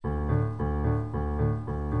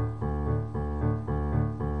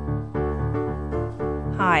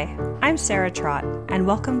Hi, I'm Sarah Trott, and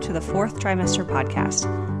welcome to the Fourth Trimester Podcast.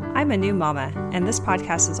 I'm a new mama, and this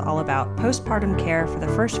podcast is all about postpartum care for the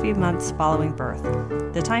first few months following birth,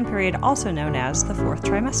 the time period also known as the fourth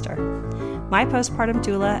trimester. My postpartum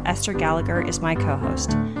doula, Esther Gallagher, is my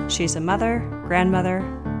co-host. She's a mother, grandmother,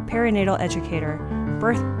 perinatal educator,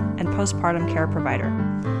 birth and postpartum care provider.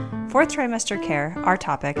 Fourth trimester care, our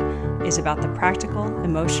topic, is about the practical,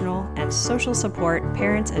 emotional, and social support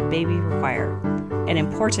parents and baby require. And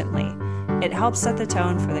importantly, it helps set the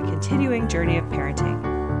tone for the continuing journey of parenting.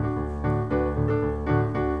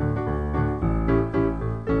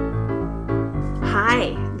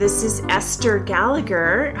 Hi, this is Esther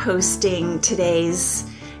Gallagher hosting today's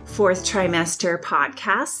fourth trimester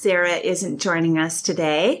podcast. Sarah isn't joining us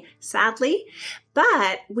today, sadly,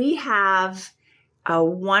 but we have a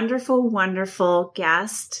wonderful, wonderful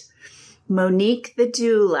guest, Monique the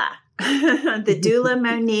doula, the doula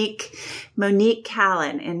Monique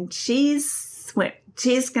Callan, and she's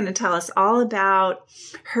going to tell us all about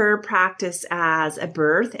her practice as a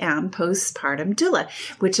birth and postpartum doula,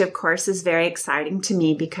 which of course is very exciting to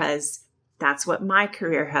me because that's what my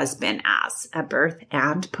career has been as a birth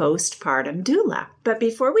and postpartum doula. But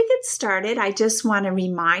before we get started, I just want to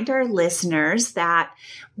remind our listeners that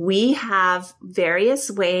we have various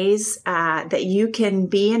ways that you can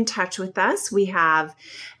be in touch with us. We have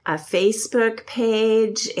a Facebook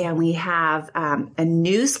page, and we have a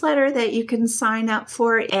newsletter that you can sign up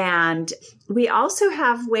for. And we also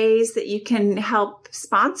have ways that you can help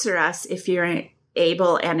sponsor us if you're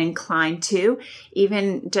able and inclined to.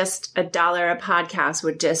 Even just $1 a podcast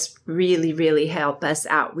would just really, really help us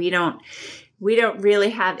out. We don't really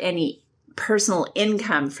have any personal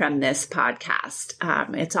income from this podcast.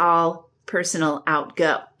 It's all personal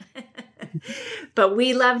outgo. But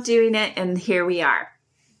we love doing it, and here we are.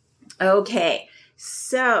 Okay,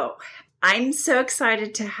 so I'm so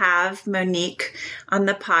excited to have Monique on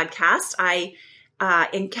the podcast. I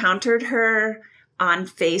encountered her on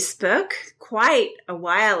Facebook quite a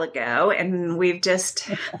while ago, and we've just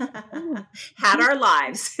had our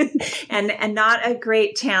lives and not a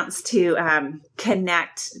great chance to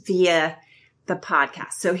connect via the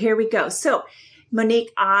podcast. So here we go. So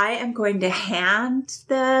Monique, I am going to hand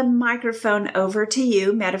the microphone over to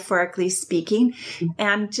you, metaphorically speaking,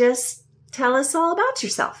 and just tell us all about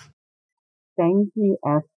yourself. Thank you,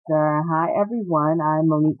 Esther. Hi, everyone. I'm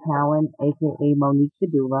Monique Callan, aka Monique the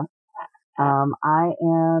doula. I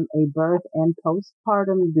am a birth and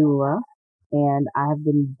postpartum doula, and I have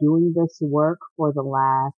been doing this work for the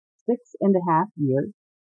last 6.5 years.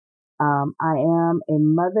 I am a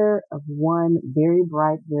mother of one very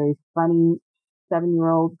bright, very funny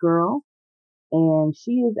 7-year-old girl, and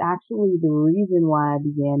she is actually the reason why I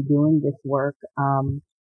began doing this work.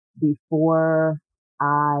 Before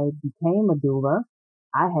I became a doula,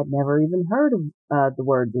 I had never even heard of the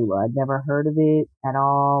word doula. I'd never heard of it at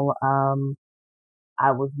all.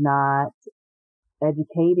 I was not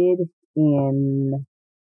educated in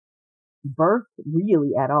birth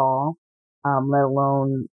really at all, let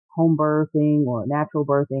alone home birthing or natural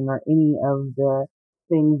birthing or any of the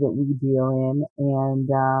things that we deal in. And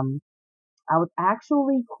I was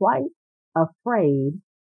actually quite afraid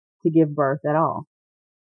to give birth at all.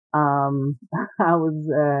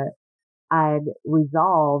 I'd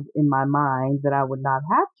resolved in my mind that I would not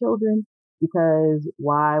have children because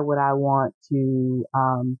why would I want to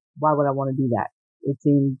do that? It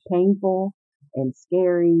seemed painful and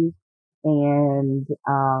scary. And,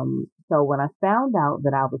 so when I found out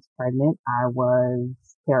that I was pregnant, I was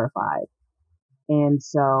terrified. And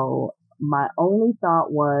so my only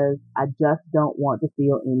thought was, I just don't want to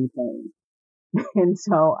feel any pain. And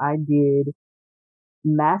so I did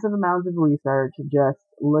massive amounts of research, just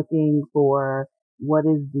looking for what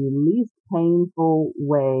is the least painful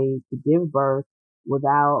way to give birth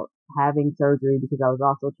without having surgery, because I was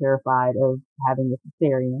also terrified of having a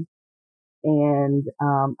cesarean. And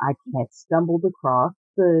I had stumbled across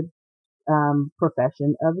the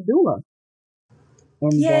profession of a doula.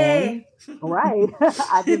 And Yay! then, right, I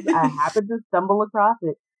happened to stumble across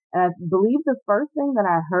it. And I believe the first thing that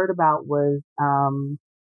I heard about was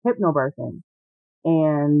hypnobirthing.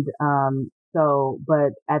 And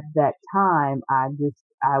but at that time, I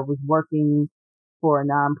was working for a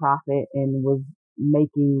nonprofit and was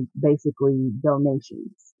making basically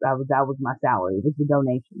donations. That was my salary. It was the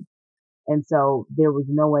donation. And so there was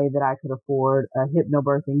no way that I could afford a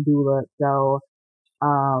hypnobirthing doula. So,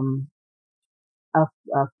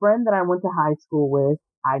 a friend that I went to high school with,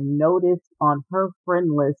 I noticed on her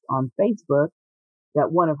friend list on Facebook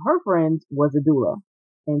that one of her friends was a doula,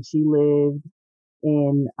 and she lived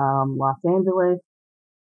in Los Angeles,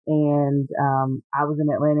 And I was in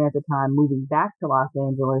Atlanta at the time, moving back to Los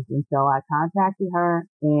Angeles. And so I contacted her,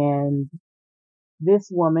 and this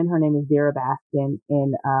woman, her name is Dara Baskin,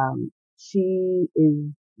 and she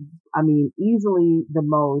is, I mean, easily the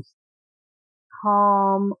most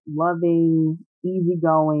calm, loving,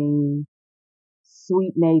 easygoing,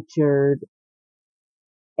 sweet-natured,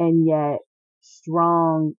 and yet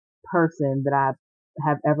strong person that I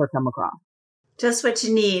have ever come across. Just what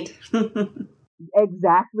you need.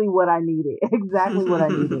 Exactly what I needed. Exactly what I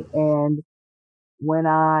needed. And when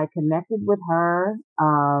I connected with her,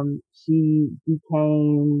 she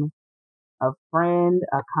became a friend,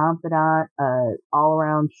 a confidant, all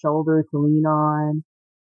around shoulder to lean on.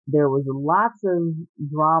 There was lots of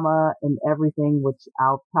drama and everything, which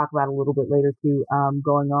I'll talk about a little bit later too,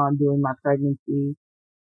 going on during my pregnancy.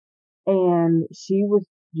 And she was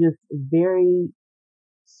just very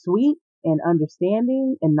sweet and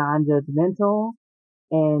understanding and non-judgmental,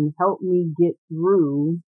 and helped me get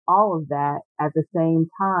through all of that, at the same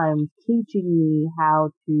time teaching me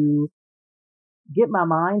how to get my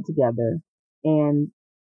mind together and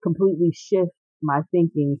completely shift my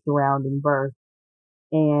thinking surrounding birth.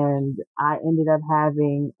 And I ended up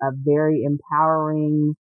having a very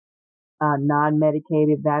empowering,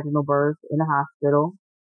 non-medicated vaginal birth in a hospital.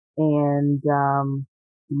 And,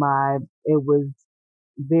 it was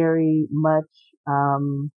very much,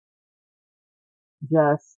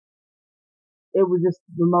 it was just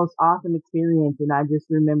the most awesome experience. And I just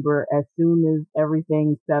remember, as soon as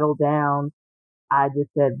everything settled down, I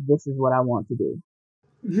just said, this is what I want to do.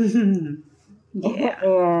 Yeah.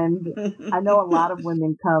 And I know a lot of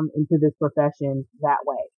women come into this profession that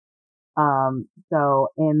way.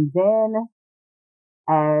 And then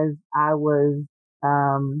as I was,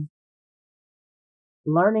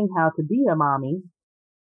 learning how to be a mommy,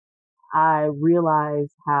 I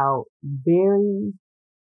realized how very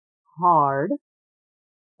hard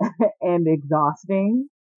and exhausting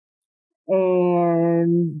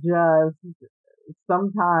and just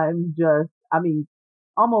sometimes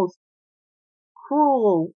almost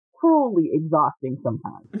cruelly exhausting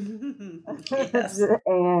sometimes. Yes.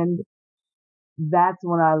 And that's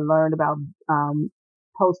when I learned about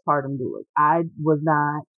postpartum doulas. I was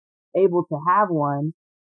not able to have one,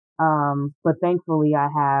 but thankfully I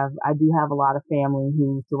do have a lot of family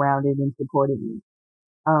who surrounded and supported me.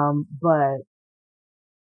 But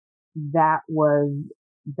that was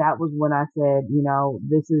when I said,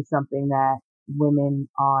 this is something that women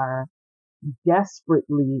are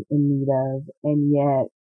desperately in need of, and yet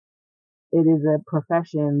it is a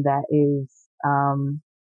profession that is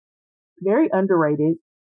very underrated.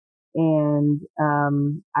 And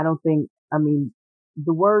I don't think,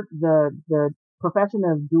 the profession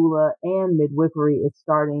of doula and midwifery is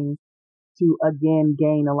starting to again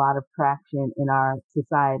gain a lot of traction in our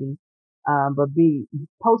society. But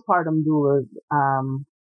postpartum doulas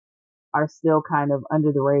are still kind of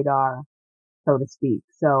under the radar, so to speak.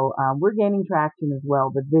 So we're gaining traction as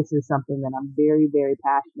well, but this is something that I'm very, very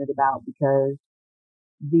passionate about, because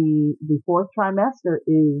the fourth trimester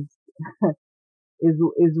is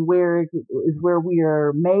where we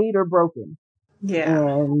are made or broken. Yeah.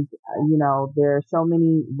 And there are so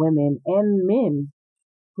many women and men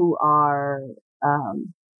who are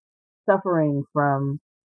suffering from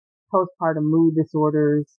postpartum mood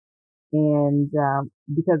disorders, and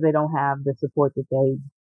because they don't have the support that they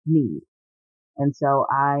need. And so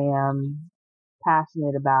I am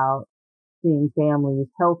passionate about seeing families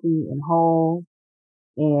healthy and whole,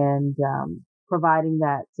 and providing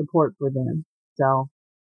that support for them. So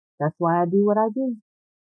that's why I do what I do.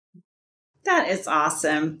 That is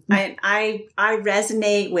awesome. I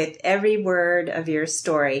resonate with every word of your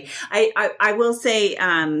story. I will say,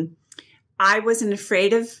 I wasn't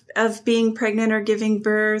afraid of being pregnant or giving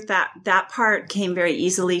birth. That part came very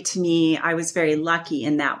easily to me. I was very lucky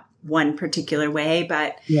in that one particular way,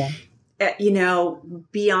 but yeah.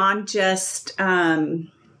 Beyond just, the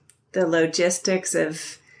logistics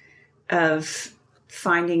of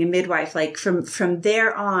finding a midwife, like from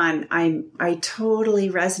there on, I totally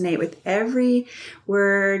resonate with every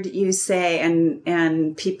word you say,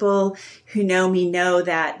 and people who know me know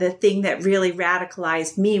that the thing that really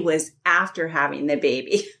radicalized me was after having the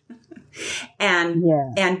baby,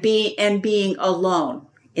 and being alone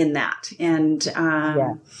in that, and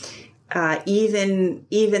even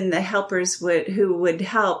the helpers who would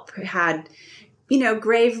help had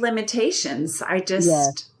grave limitations.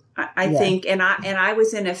 I think, and I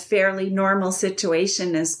was in a fairly normal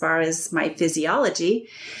situation as far as my physiology,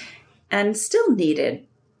 and still needed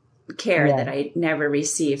care that I never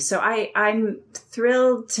received. So I'm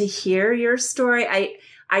thrilled to hear your story.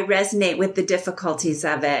 I resonate with the difficulties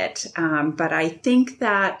of it. But I think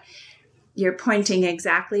that you're pointing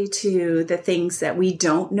exactly to the things that we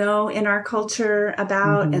don't know in our culture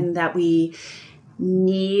about, Mm-hmm. and that we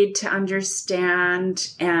need to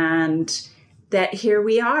understand, and that here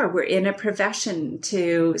we are, we're in a profession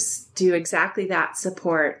to do exactly that,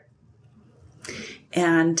 support.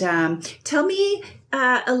 And tell me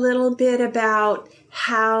a little bit about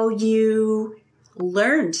how you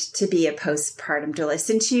learned to be a postpartum doula,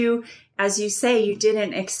 since you, as you say, you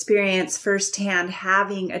didn't experience firsthand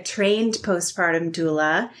having a trained postpartum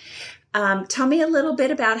doula. Tell me a little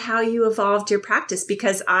bit about how you evolved your practice,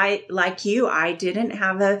 because I, like you, I didn't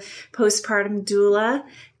have a postpartum doula.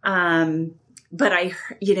 But I,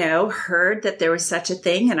 heard that there was such a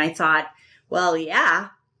thing, and I thought, well, yeah,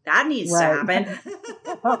 that needs to happen.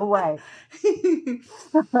 Right.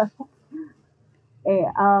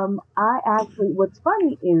 And I actually, what's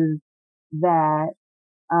funny is that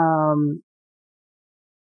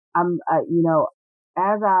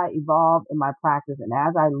as I evolve in my practice and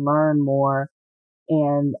as I learn more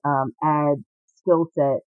and add skill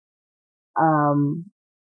set,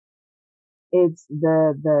 it's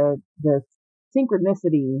the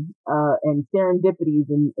synchronicity and serendipities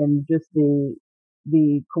and just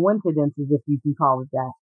the coincidences, if you can call it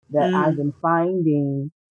that I've been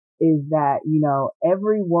finding is that,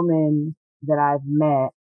 every woman that I've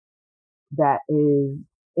met that is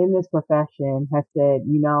in this profession has said,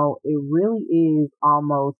 it really is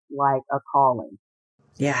almost like a calling.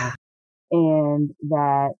 Yeah. And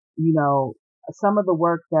that, some of the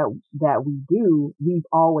work that we do, we've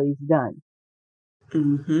always done.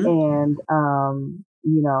 Mm-hmm. And,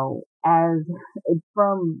 as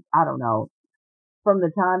from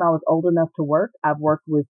the time I was old enough to work, I've worked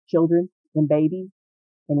with children and babies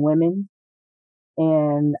and women,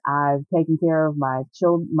 and I've taken care of my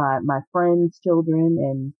friends' children,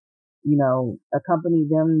 and, accompanied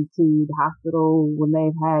them to the hospital when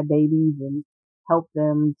they've had babies and helped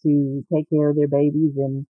them to take care of their babies,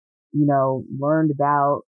 and, learned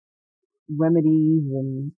about remedies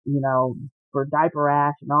and, for diaper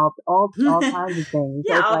rash and all kinds of things.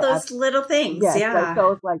 Yeah, so all those little things. Yes, Yeah.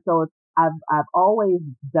 I've always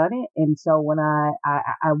done it. And so when I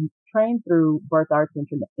trained through Birth Arts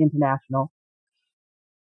International,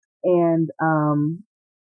 and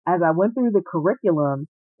as I went through the curriculum,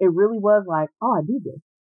 it really was like, oh, I do this.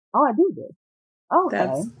 Oh, I do this.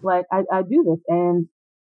 Okay. Like I do this. And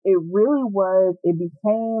it really was, it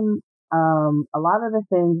became a lot of the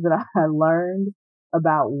things that I learned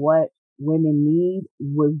about what women need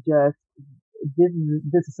was just, this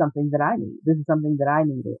is something that I need. This is something that I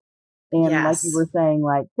needed. And like you were saying,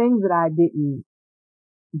 like things that I didn't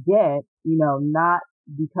get, not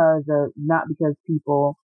because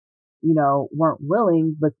people, weren't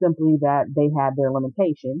willing, but simply that they had their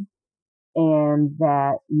limitations, and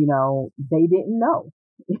that, they didn't know.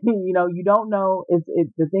 You don't know.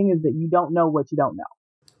 The thing is that you don't know what you don't know.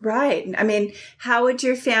 Right. I mean, how would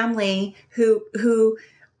your family, who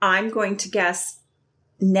I'm going to guess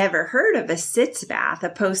never heard of a sitz bath, a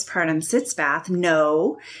postpartum sitz bath,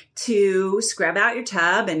 know to scrub out your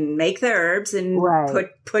tub and make the herbs and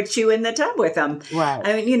put you in the tub with them. Right.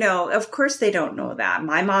 I mean, of course they don't know that.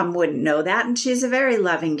 My mom wouldn't know that, and she's a very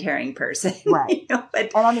loving, caring person. Right.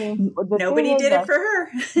 But and I mean, nobody did it for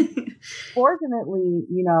her. Fortunately,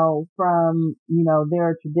 from,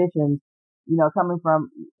 their traditions, coming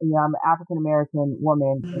from, I'm an African American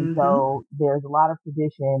woman. Mm-hmm. And so there's a lot of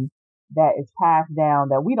tradition that is passed down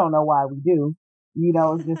that we don't know why we do.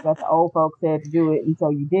 It's just that the old folks said to do it, and so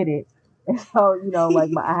you did it. And so,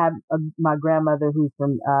 like I have my grandmother who's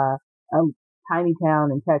from a tiny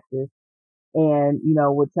town in Texas, and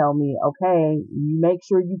would tell me, okay, you make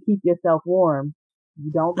sure you keep yourself warm.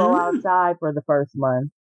 You don't go outside for the first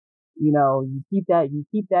month. You keep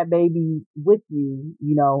that baby with you.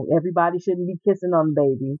 Everybody shouldn't be kissing on the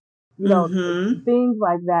baby. Things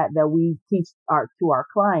like that we teach to our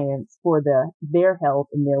clients for their health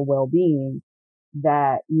and their well-being,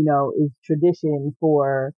 that, is tradition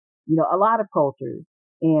for, a lot of cultures,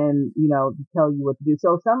 and, to tell you what to do.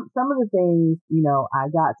 So some of the things, I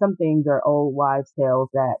got, some things are old wives' tales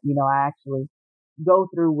that, I actually go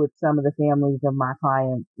through with some of the families of my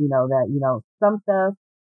clients, that, some stuff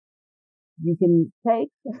you can take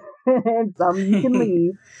and some you can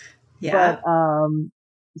leave. Yeah. But,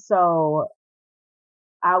 so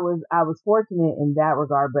I was fortunate in that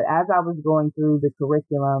regard, but as I was going through the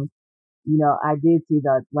curriculum, I did see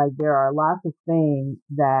that, like, there are lots of things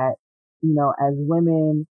that, as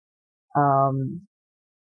women,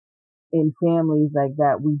 in families like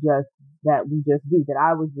that, we just do, that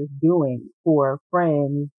I was just doing for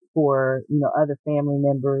friends for, other family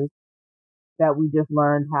members that we just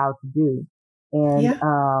learned how to do. And,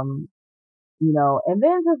 Yeah. And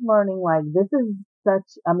then just learning like this is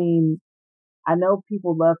I know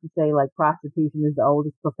people love to say like prostitution is the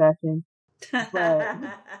oldest profession, but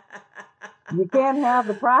you can't have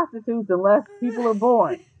the prostitutes unless people are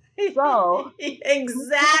born. So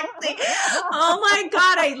exactly. Oh my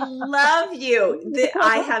God, I love you.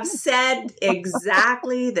 I have said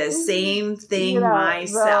exactly the same thing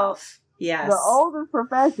myself. Yes. The oldest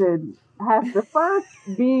profession has to first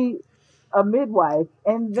be a midwife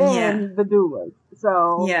and then the doulas.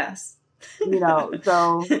 So yes.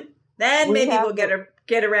 So then maybe we'll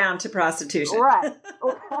get around to prostitution. Right.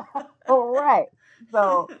 Right.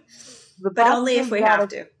 So but only if we have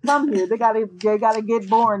to come here. They gotta get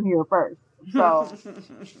born here first. So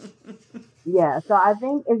yeah. So I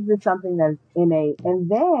think it's just something that's innate. And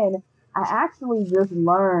then I actually just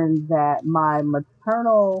learned that my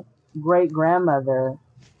maternal great grandmother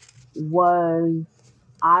was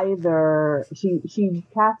either she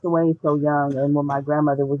passed away so young, and when my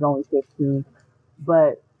grandmother was only 15,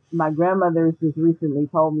 but my grandmother just recently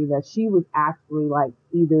told me that she was actually like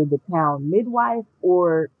either the town midwife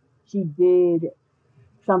or she did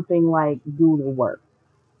something like doula work.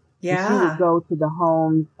 Yeah. And she would go to the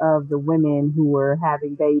homes of the women who were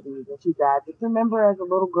having babies. And she said, I just remember as a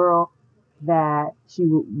little girl that she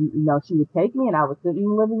would take me and I would sit in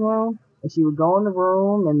the living room and she would go in the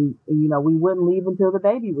room and we wouldn't leave until the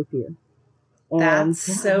baby was here. And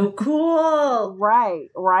that's so cool. Right.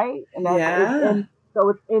 And and so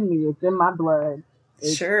it's in me. It's in my blood.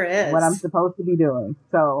 It's sure is what I'm supposed to be doing.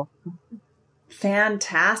 So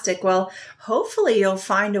fantastic. Well, hopefully you'll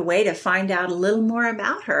find a way to find out a little more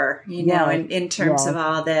about her, in terms of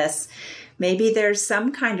all this. Maybe there's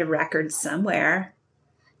some kind of record somewhere.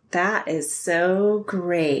 That is so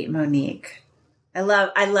great, Monique. I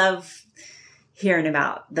love hearing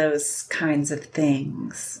about those kinds of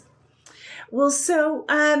things. Well, so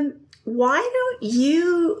why don't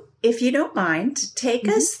you, if you don't mind, take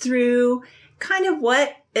us through kind of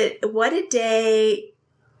what a day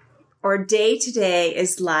or day to day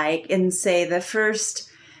is like in, say, the first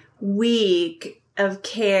week of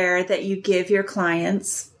care that you give your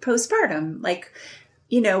clients postpartum? Like,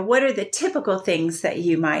 what are the typical things that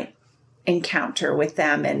you might encounter with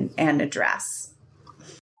them and address?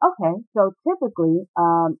 Okay. So typically,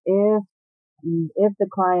 if the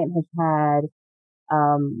client has had,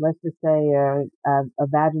 let's just say a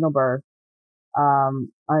vaginal birth,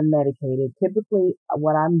 unmedicated, typically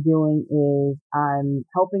what I'm doing is I'm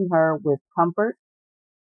helping her with comfort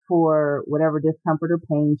for whatever discomfort or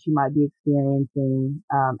pain she might be experiencing,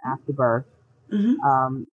 after birth.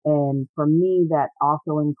 Mm-hmm. And for me, that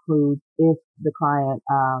also includes, if the client,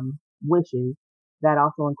 wishes, that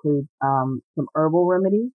also includes, some herbal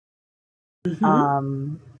remedies.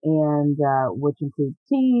 Mm-hmm. And which includes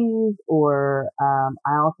teas, or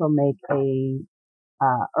I also make a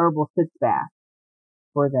herbal sitz bath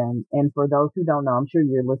for them. And for those who don't know, I'm sure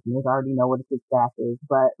your listeners already know what a sitz bath is,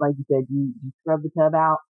 but like you said, you scrub the tub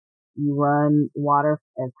out, you run water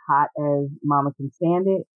as hot as mama can stand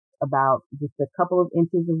it, about just a couple of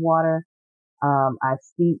inches of water. I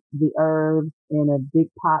steep the herbs in a big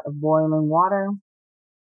pot of boiling water,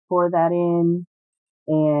 pour that in,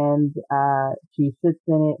 and she sits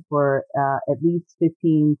in it for at least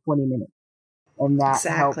 15, 20 minutes. And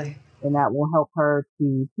that will help her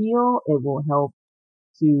to heal. It will help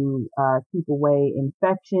to keep away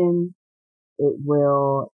infection. It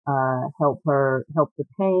will help the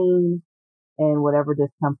pain and whatever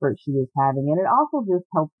discomfort she is having. And it also just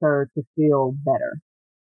helps her to feel better.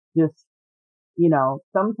 Just,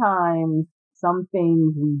 sometimes some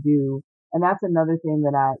things we do, and that's another thing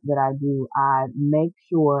that I do. I make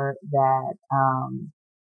sure that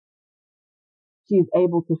she is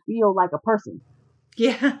able to feel like a person.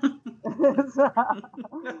 Yeah.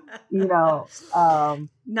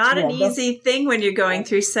 Not an easy thing when you're going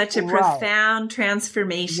through such a profound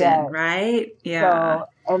transformation, right? Yeah. So,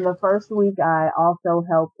 and the first week I also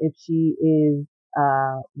help if she is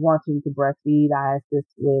wanting to breastfeed. I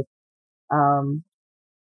assist with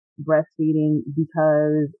breastfeeding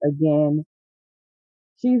because, again,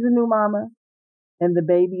 she's a new mama and the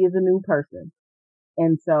baby is a new person.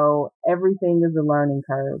 And so everything is a learning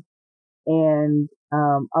curve. And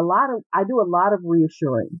I do a lot of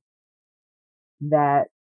reassuring that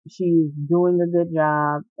she's doing a good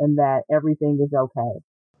job and that everything is okay.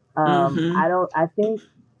 I think,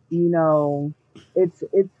 it's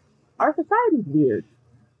our society's weird.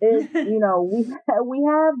 It's, we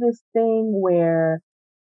have this thing where,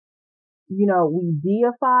 we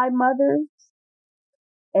deify mothers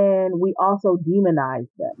and we also demonize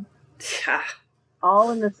them.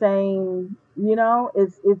 All in the same,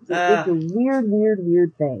 it's a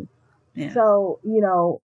weird thing. Yeah. So,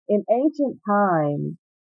 in ancient times,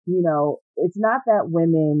 it's not that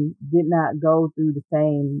women did not go through the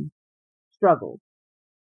same struggles,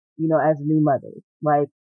 as new mothers. Like,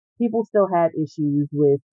 people still had issues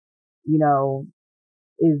with,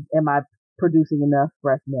 am I producing enough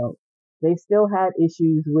breast milk? They still had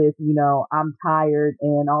issues with, I'm tired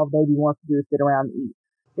and all the baby wants to do is sit around and eat.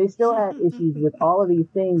 They still had issues with all of these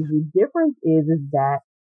things. The difference is that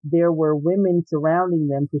there were women surrounding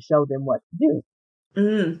them to show them what to do.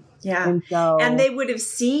 Yeah. And they would have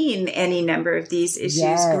seen any number of these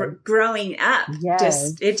issues growing up.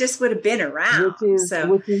 Yes. It just would have been around.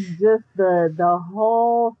 Which is just the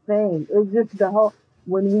whole thing. It's just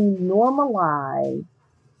when we normalize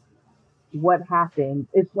what happened,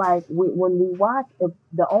 it's like when we watch,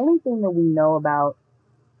 the only thing that we know about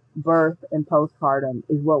birth and postpartum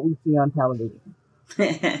is what we see on television.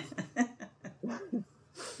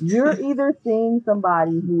 You're either seeing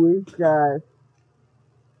somebody who is just,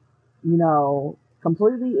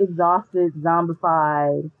 completely exhausted,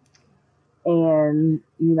 zombified, and,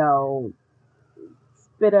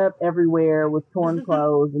 spit up everywhere with torn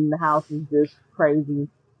clothes and the house is just crazy.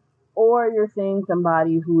 Or you're seeing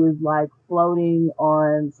somebody who is like floating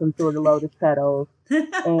on some sort of lotus petals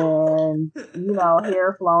and,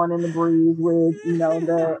 hair flowing in the breeze with,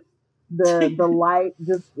 the light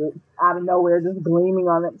just out of nowhere, just gleaming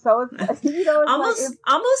on it. So it's,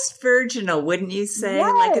 almost virginal, wouldn't you say?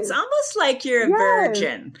 Yes. Like, it's almost like you're a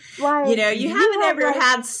virgin. Like, you haven't ever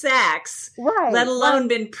had sex, let alone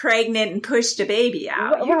been pregnant and pushed a baby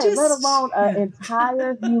out. Let alone an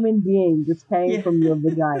entire human being just came from your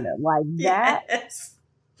vagina. Like that,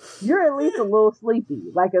 you're at least a little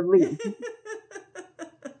sleepy, like at least.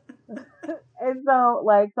 And so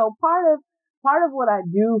part of what I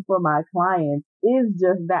do for my clients is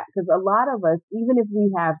just that, because a lot of us, even if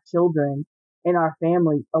we have children in our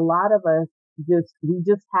family, a lot of us we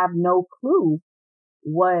just have no clue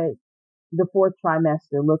what the fourth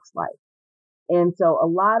trimester looks like. And so a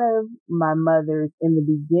lot of my mothers in the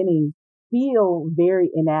beginning feel very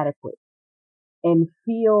inadequate and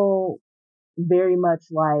feel very much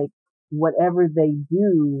like whatever they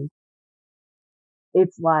do,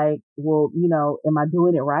 it's like, well, am I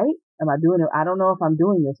doing it right? Am I doing it? I don't know if I'm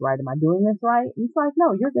doing this right. Am I doing this right? And it's like,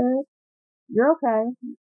 no, you're good. You're okay.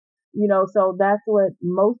 So that's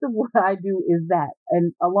most of what I do is that.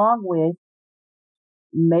 And along with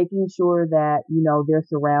making sure that, their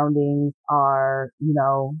surroundings are,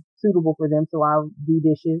 suitable for them. So I'll do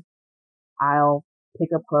dishes. I'll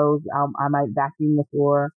pick up clothes. I might vacuum the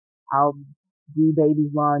floor. I'll do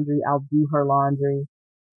baby's laundry. I'll do her laundry,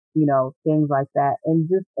 things like that. And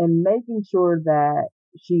making sure that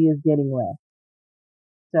she is getting rest.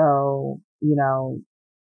 So,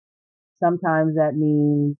 sometimes that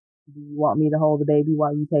means, do you want me to hold the baby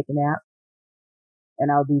while you take a nap?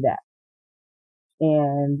 And I'll do that.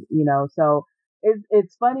 And, so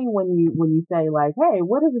it's funny when you say like, hey,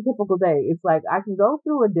 what is a typical day? It's like, I can go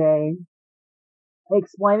through a day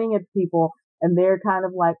explaining it to people and they're kind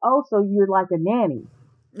of like, oh, so you're like a nanny.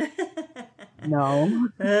 No.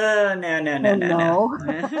 Oh, no. And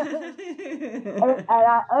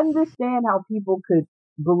I understand how people could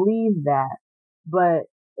believe that, but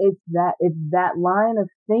it's that line of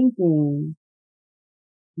thinking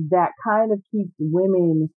that kind of keeps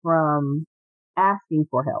women from asking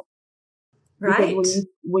for help. Right. Because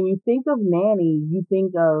when you think of nanny, you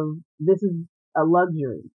think of, this is a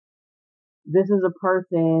luxury. This is a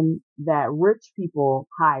person that rich people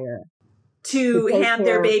hire to hand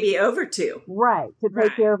their baby over to. Right. To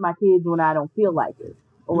take care of my kids when I don't feel like it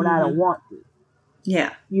or when I don't want to.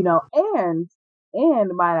 Yeah. And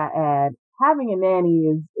might I add, having a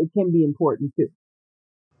nanny it can be important too.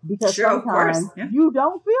 Because sometimes you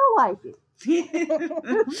don't feel like it.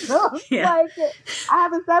 Like, I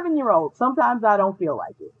have a 7-year-old. Sometimes I don't feel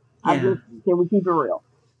like it. Yeah. Can we keep it real?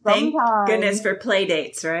 Thank goodness for play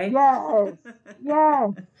dates, right? Yes. Yes.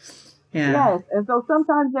 Yeah. Yes. And so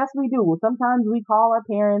sometimes, yes, we do. Well, sometimes we call our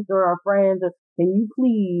parents or our friends, can you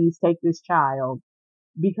please take this child?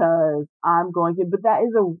 Because I'm going to, but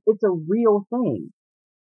it's a real thing,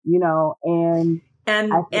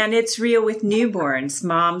 and it's real with newborns.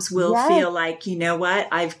 Moms will feel like, you know what?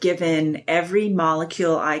 I've given every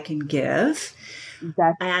molecule I can give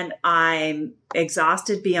and I'm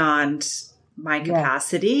exhausted beyond my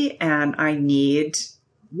capacity and I need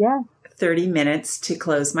 30 minutes to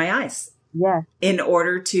close my eyes in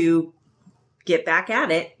order to get back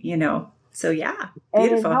at it, So beautiful.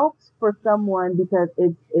 And it helps for someone because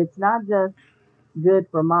it's not just good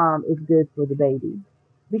for mom is good for the baby.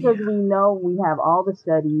 Because we know we have all the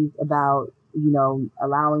studies about,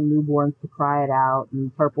 allowing newborns to cry it out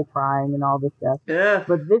and purple crying and all this stuff. Ugh.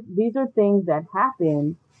 But these are things that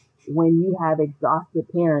happen when you have exhausted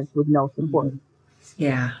parents with no support.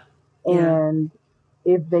 Yeah. And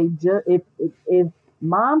if if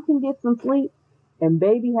mom can get some sleep and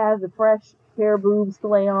baby has a fresh pair of boobs to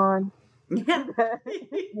lay on, that's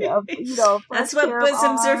what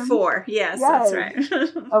bosoms are for. Yes, that's right.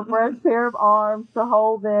 A fresh pair of arms to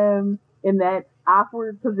hold them in that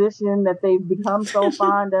awkward position that they've become so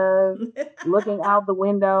fond of, looking out the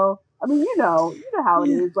window. I mean, you know how it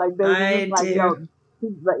is. Like, baby,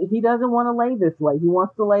 if he doesn't want to lay this way, he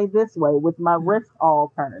wants to lay this way with my wrists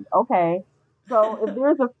all turned. Okay. So if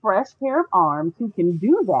there's a fresh pair of arms who can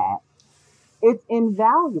do that, it's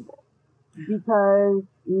invaluable, because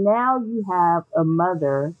now you have a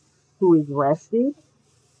mother who is rested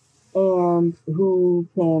and who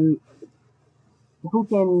can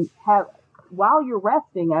have, while you're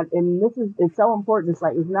resting, and it's so important. It's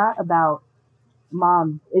like, it's not about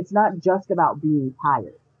mom. It's not just about being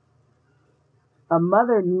tired. A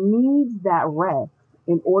mother needs that rest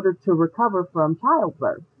in order to recover from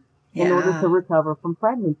childbirth, in order to recover from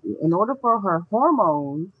pregnancy, in order for her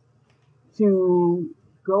hormones to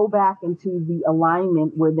go back into the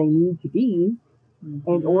alignment where they need to be,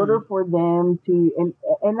 in order for them to,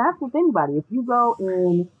 and that's with anybody. If you go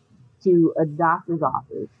into a doctor's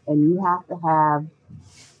office and you have to have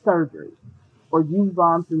surgery, or you've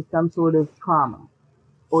gone through some sort of trauma,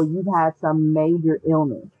 or you've had some major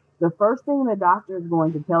illness, the first thing the doctor is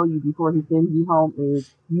going to tell you before he sends you home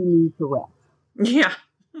is you need to rest. Yeah.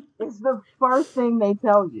 It's the first thing they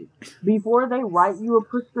tell you before they write you a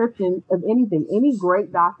prescription of anything. Any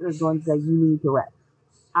great doctor is going to say you need to rest.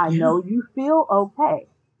 I know you feel okay.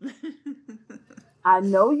 I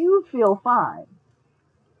know you feel fine,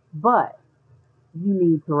 but you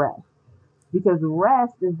need to rest, because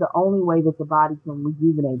rest is the only way that the body can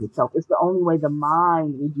rejuvenate itself. It's the only way the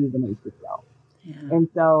mind rejuvenates itself. Yeah. And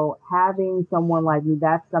so having someone like me,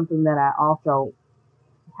 that's something that I also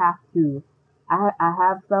have to, I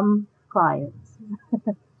have some clients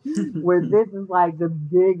where this is like the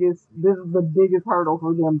biggest hurdle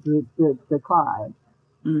for them to climb,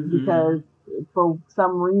 because for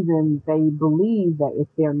some reason they believe that if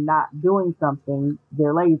they're not doing something,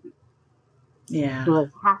 they're lazy. Yeah. So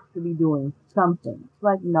it has to be doing something. It's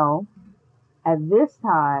like, no, at this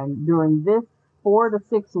time, during this 4 to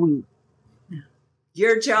 6 weeks,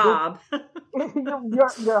 your job,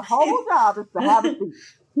 your whole job is to have a seat.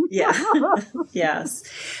 Yeah. Yes.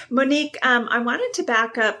 Monique, I wanted to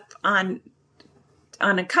back up on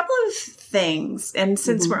a couple of things. And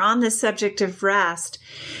since we're on the subject of rest,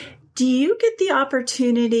 do you get the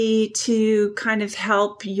opportunity to kind of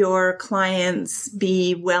help your clients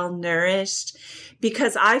be well nourished?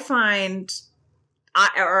 Because I find,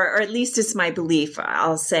 or at least it's my belief,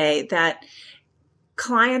 I'll say, that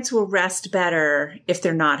clients will rest better if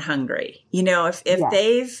they're not hungry. If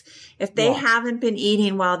they haven't been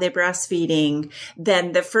eating while they're breastfeeding,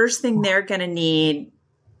 then the first thing they're going to need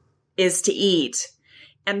is to eat.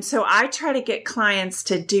 And so I try to get clients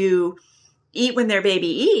to eat when their baby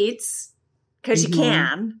eats, because you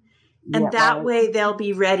can. And that way they'll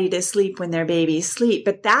be ready to sleep when their babies sleep.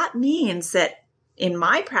 But that means that in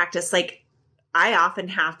my practice, like, I often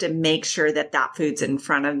have to make sure that food's in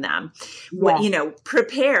front of them,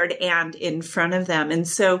 prepared and in front of them. And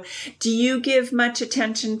so do you give much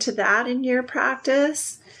attention to that in your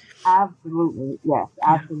practice? Absolutely. Yes,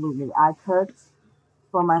 absolutely. I cook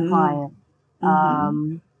for my clients.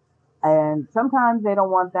 And sometimes they don't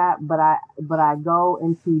want that, but I go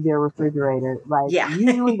into their refrigerator.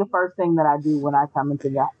 Usually the first thing that I do when I come into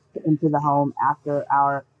the home after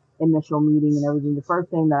our initial meeting and everything, the first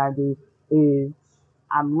thing that I do is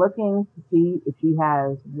I'm looking to see if she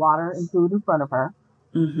has water and food in front of her.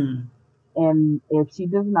 And if she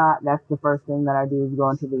does not, that's the first thing that I do is go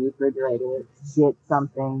into the refrigerator, get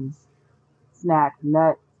something, snacks,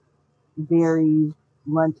 nuts, berries,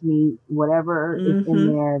 lunch meat, whatever is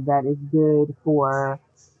in there that is good for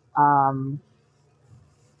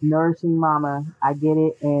nourishing mama. I get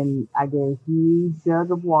it, and I get a huge jug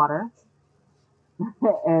of water.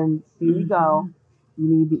 And here you go. You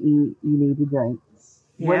need to eat. You need to drink.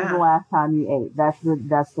 Yeah. When's the last time you ate?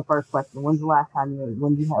 That's the first question. When's the last time you ate?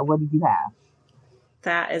 What did you have?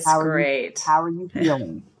 That is great. How are you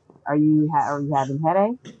feeling? Are you having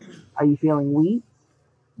headache? Are you feeling weak?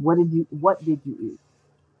 What did you eat?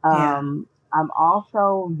 I'm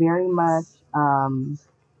also very much I'm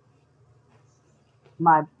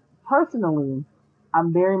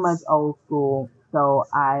very much old school. So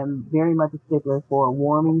I'm very much a stickler for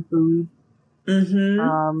warming food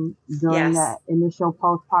during that initial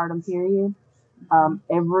postpartum period.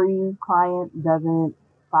 Every client doesn't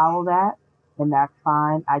follow that, and that's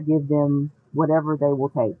fine. I give them whatever they will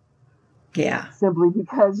take. Yeah. Simply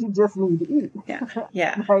because you just need to eat. Yeah.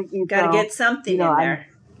 Yeah. Got to get something in there.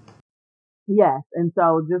 Yes. And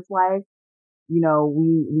so just like, we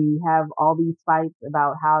have all these fights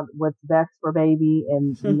about what's best for baby,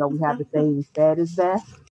 and, we have the saying, fed is best.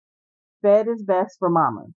 Fed is best for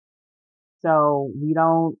mama. So we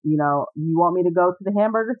don't, you want me to go to the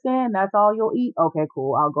hamburger stand? That's all you'll eat? Okay,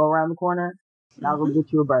 cool. I'll go around the corner and I'll go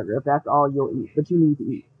get you a burger if that's all you'll eat. But you need to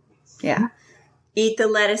eat. Yeah. Eat the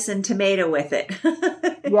lettuce and tomato with it.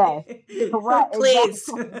 Yes. Right. Please.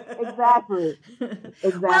 Exactly.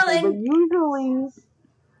 Well, but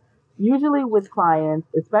usually with clients,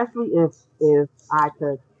 especially if I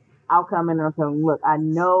cook, I'll come in and I'll tell them, look, I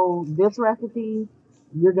know this recipe,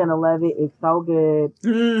 you're going to love it. It's so good.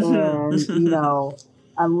 And,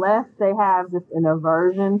 unless they have just an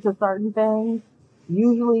aversion to certain things,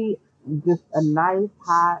 usually just a nice,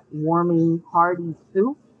 hot, warming, hearty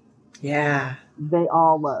soup. Yeah. They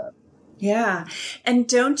all love. Yeah. And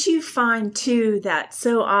don't you find too that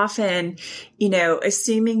so often,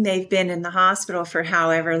 assuming they've been in the hospital for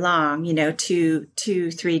however long,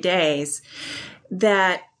 3 days,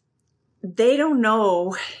 that they don't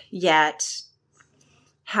know yet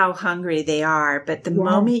how hungry they are. But the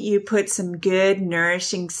moment you put some good,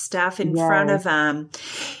 nourishing stuff in front of them,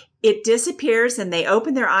 it disappears and they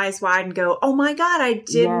open their eyes wide and go, oh my God, I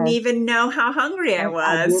didn't even know how hungry I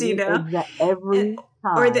was, Every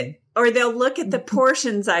time. Or they'll look at the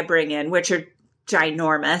portions I bring in, which are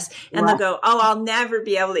ginormous, and they'll go, oh, I'll never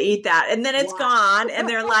be able to eat that. And then it's gone. And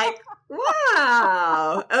they're like,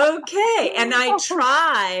 wow, okay. And I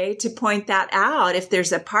try to point that out if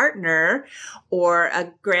there's a partner or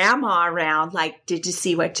a grandma around, like, did you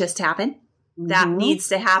see what just happened? That needs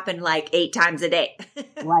to happen like 8 times a day.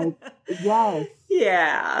 Yes.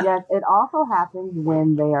 Yeah. Yes. It also happens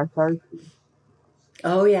when they are thirsty.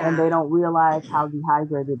 Oh, yeah. And they don't realize how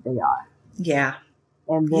dehydrated they are. Yeah.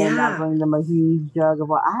 And then I bring them a huge jug of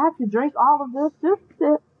water. I have to drink all of this. Just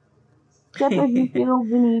sip. Sip as you feel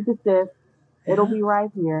the need to sip. It'll be right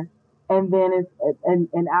here. And then it's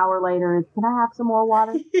an hour later, it's, can I have some more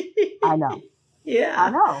water? I know. Yeah. I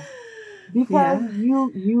know. Because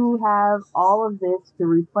you have all of this to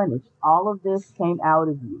replenish. All of this came out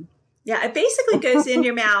of you. Yeah, it basically goes in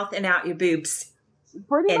your mouth and out your boobs.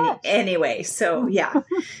 Pretty much. Anyway, so yeah.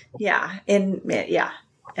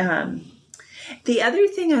 The other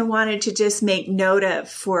thing I wanted to just make note of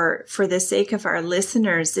for the sake of our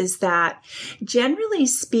listeners is that generally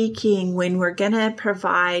speaking, when we're going to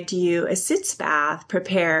provide you a sitz bath,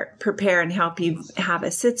 prepare and help you have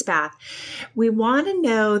a sitz bath, we want to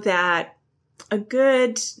know that a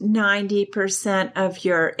good 90% of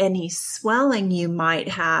any swelling you might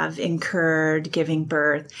have incurred giving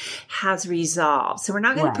birth has resolved. So we're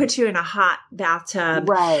not going to put you in a hot bathtub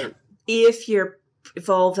if your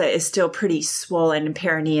vulva is still pretty swollen and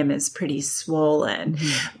perineum is pretty swollen.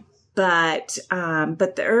 But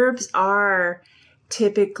the herbs are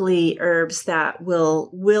typically herbs that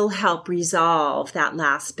will help resolve that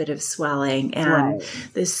last bit of swelling, and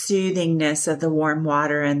the soothingness of the warm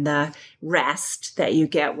water and the rest that you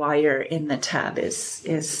get while you're in the tub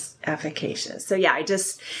is efficacious. So yeah,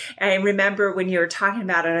 I remember when you were talking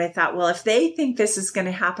about it, I thought, well, if they think this is going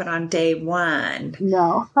to happen on day 1,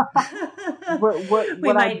 no.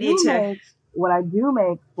 What I do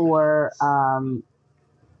make for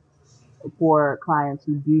clients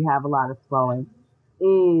who do have a lot of swelling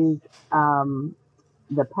is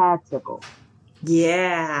the Padsicle.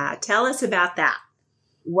 Yeah, tell us about that.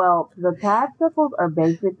 Well, the Padsicles are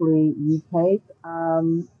basically, you take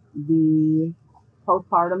the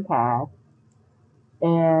postpartum pad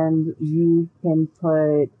and you can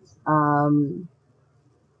put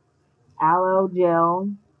aloe gel,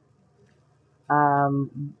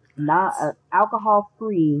 not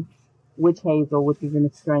alcohol-free witch hazel, which is an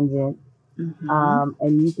astringent,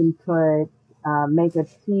 and you can put make a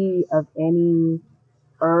tea of any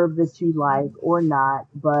herb that you like or not,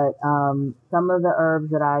 but some of the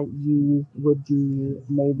herbs that I use would be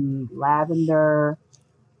maybe lavender,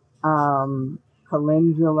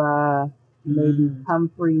 calendula, maybe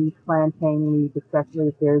comfrey, plantain leaf, especially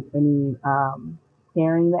if there's any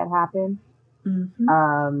tearing that happens.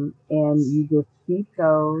 And you just steep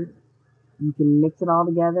those. You can mix it all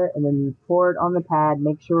together and then you pour it on the pad.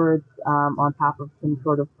 Make sure it's on top of some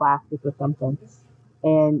sort of plastic or something.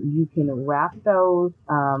 And you can wrap those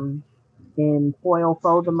in foil,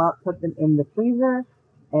 fold them up, put them in the freezer,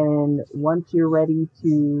 And once you're ready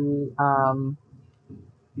to,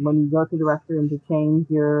 when you go to the restroom to change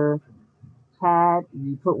your pad,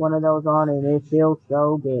 you put one of those on and it feels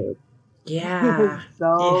so good. Yeah. It's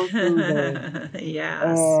so soothing.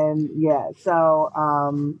 Yes. And so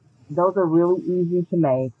those are really easy to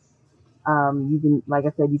make. You can, like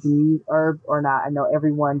I said, you can use herbs or not. I know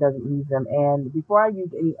everyone doesn't use them. And before I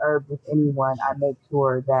use any herbs with anyone, I make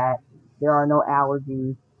sure that there are no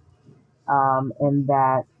allergies, and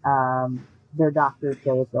that, their doctors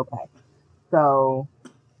say it's okay. So,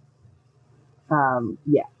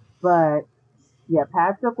 yeah, but yeah,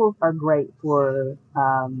 padsicles are great for,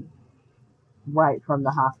 right from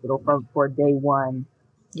the hospital for day one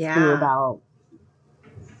Yeah.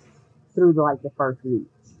 through like the first week.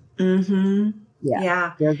 Mm-hmm. Yeah,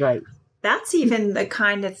 Yeah. they're great. That's even the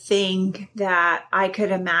kind of thing that I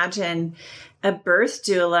could imagine a birth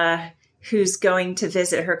doula who's going to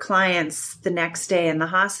visit her clients the next day in the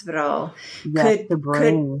hospital Yes,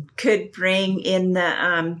 could bring in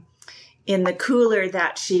the cooler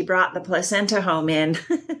that she brought the placenta home in.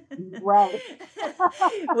 Right.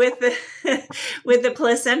 with the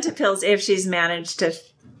placenta pills, if she's managed to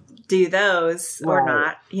do those or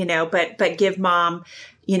not, but give mom,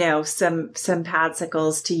 some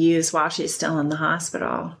padsicles to use while she's still in the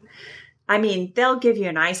hospital. I mean, they'll give you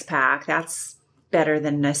an ice pack. That's better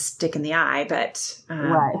than a stick in the eye, but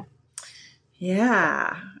right.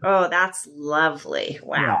 Yeah. Oh, that's lovely.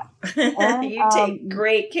 Wow. Yeah. And, you take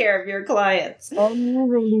great care of your clients. And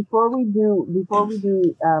using before we do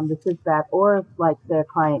the sitz bath, or if like the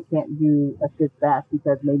client can't do a sitz bath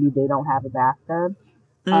because maybe they don't have a bathtub,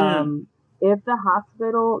 if the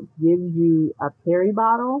hospital gives you a peri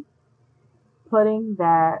bottle, putting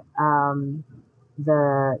that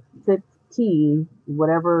the sitz tea,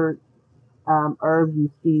 whatever herb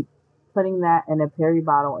you steep, putting that in a peri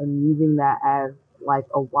bottle and using that as like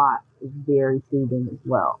a wash is very soothing as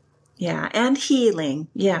well. Yeah, and healing.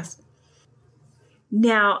 Yes.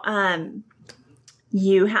 Now,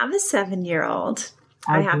 you have a 7-year-old.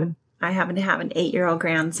 I happen to have an 8-year-old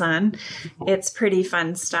grandson. It's pretty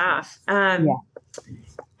fun stuff. What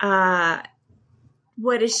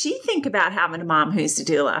does she think about having a mom who's a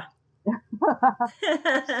doula?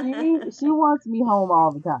 She wants me home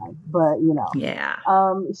all the time, but yeah.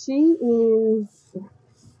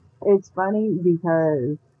 It's funny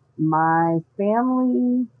because my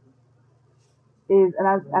family is, and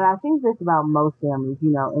I think this about most families,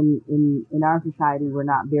 in our society, we're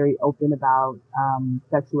not very open about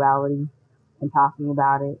sexuality and talking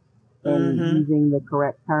about it and using the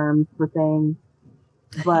correct terms for things.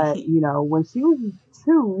 But when she was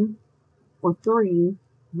 2 or 3,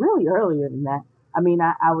 really earlier than that. I mean,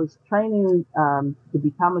 I was training to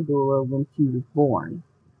become a doula when she was born.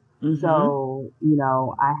 So,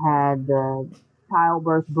 I had the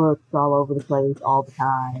childbirth books all over the place all the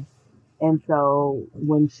time. And so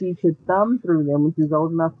when she could thumb through them, when she was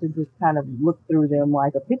old enough to just kind of look through them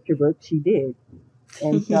like a picture book, she did.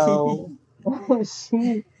 And so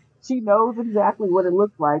she knows exactly what it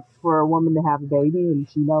looks like for a woman to have a baby, and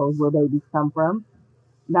she knows where babies come from.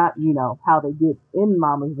 Not, how they get in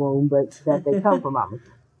mama's womb, but that they come from mama's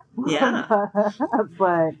womb. Yeah.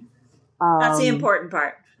 But that's the important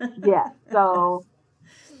part. Yeah. So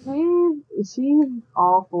she's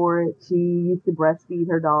all for it. She used to breastfeed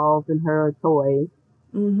her dolls and her toys.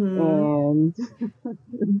 And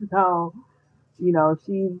so,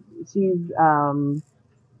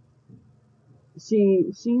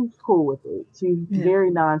 she's cool with it. She's very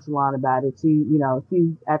nonchalant about it. She's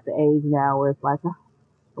at the age now where it's like, are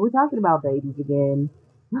we talking about babies again?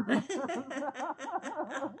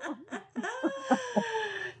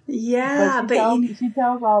 Yeah, but she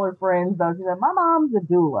tells all her friends, though, she said, my mom's a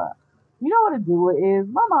doula. You know what a doula is?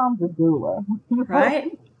 My mom's a doula.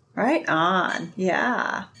 Right? Right on.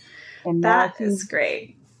 Yeah. And that is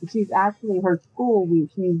great. She's actually, her school,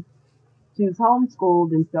 she's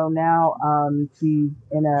homeschooled, and so now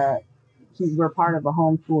we're part of a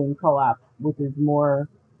homeschooling co-op, which is more,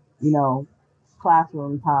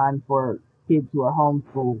 classroom time for kids who are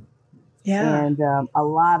homeschooled. Yeah. And a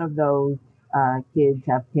lot of those kids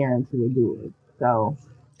have parents who are doulas. So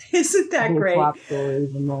isn't that great? Swap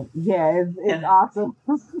stories and it's awesome.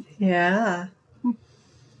 Yeah.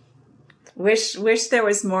 Wish there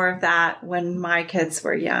was more of that when my kids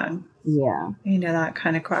were young. Yeah. That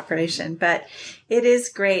kind of cooperation. But it is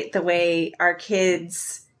great the way our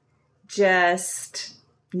kids just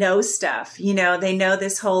know stuff. They know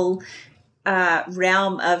this whole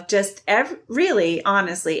realm of just really,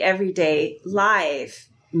 honestly, everyday life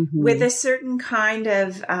with a certain kind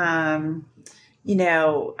of,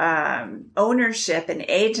 ownership and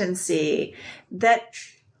agency that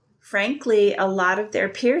frankly, a lot of their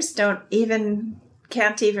peers can't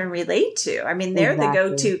even relate to. I mean, they're the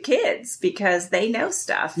go-to kids because they know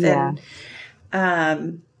stuff. Yeah.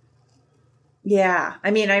 And,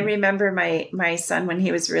 I mean, I remember my son when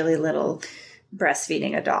he was really little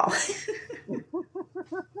breastfeeding a doll.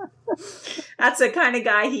 That's the kind of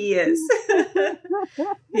guy he is.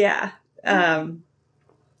 Yeah.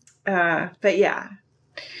 But yeah,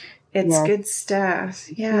 it's good stuff.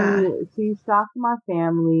 Yeah. She shocked my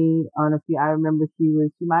family on a few. I remember she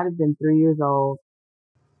might have been 3 years old,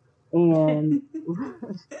 and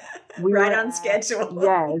we right on schedule.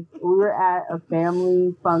 Yes, we were at a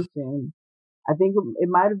family function. I think it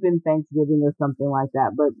might have been Thanksgiving or something like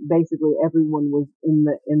that, but basically everyone was in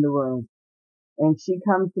the room. And she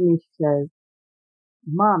comes to me, she says,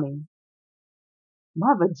 "Mommy,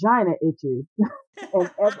 my vagina itches."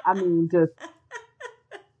 And just,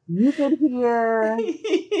 you could hear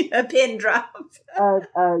a pin drop.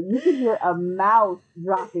 You could hear a mouse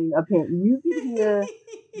dropping a pin. You could hear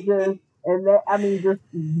just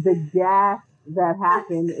the gas that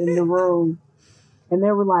happened in the room. And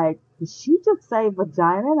they were like, "Did she just say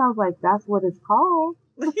vagina?" And I was like, "That's what it's called."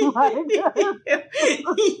 That's what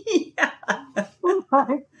she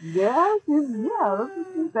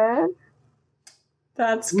said.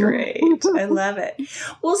 That's great. I love it.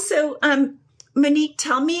 Well, so, Monique,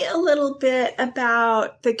 tell me a little bit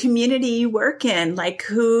about the community you work in. Like,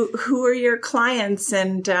 who are your clients,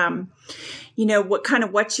 and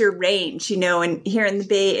what's your range? And here in the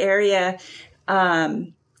Bay Area,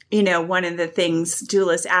 one of the things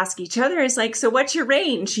doulas ask each other is like, "So what's your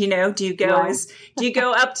range? Do you go do you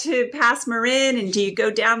go up to past Marin, and do you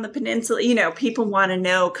go down the peninsula?" People want to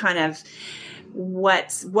know kind of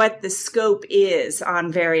what the scope is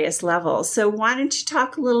on various levels. So why don't you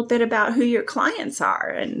talk a little bit about who your clients are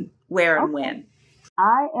and where and when?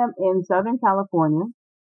 I am in Southern California,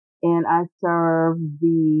 and I serve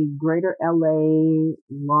the greater LA,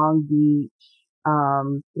 Long Beach,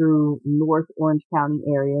 through North Orange County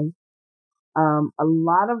areas. A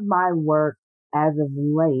lot of my work as of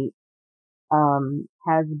late,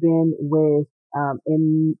 has been with,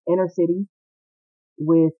 in inner city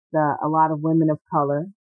with, a lot of women of color,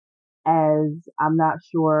 as I'm not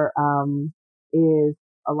sure, if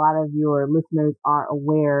a lot of your listeners are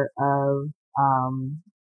aware of,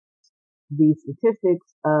 the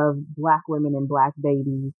statistics of Black women and Black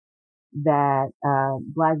babies, that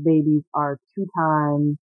Black babies are 2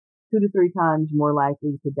 to 3 times more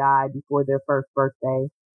likely to die before their first birthday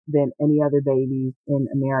than any other babies in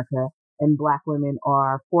America. And Black women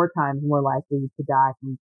are 4 times more likely to die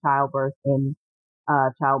from childbirth and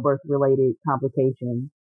childbirth related complications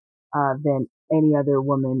than any other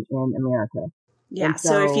woman in America. Yeah.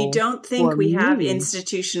 So if you don't think we have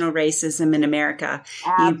institutional racism in America,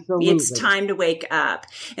 it's time to wake up.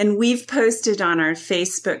 And we've posted on our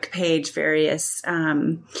Facebook page various,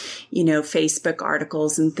 Facebook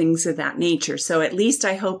articles and things of that nature. So at least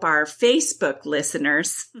I hope our Facebook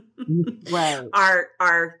listeners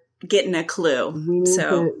are getting a clue. We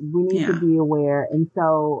need to be aware. And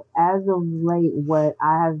so as of late, what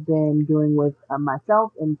I have been doing with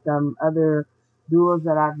myself and some other doulas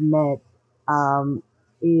that I've met,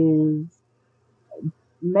 is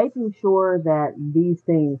making sure that these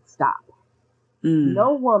things stop.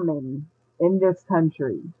 No woman in this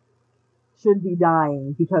country should be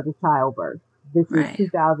dying because of childbirth. This is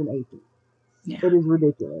 2018. Yeah. It is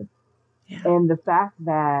ridiculous. Yeah. And the fact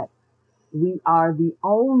that we are the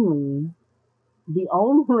only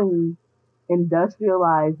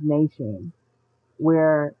industrialized nation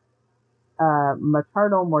where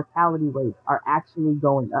maternal mortality rates are actually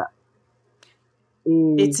going up.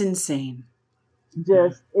 It's insane.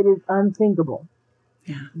 It is unthinkable.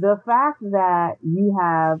 Yeah. The fact that you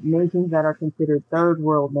have nations that are considered third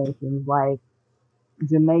world nations, like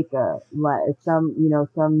Jamaica, like some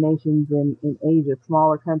nations in Asia,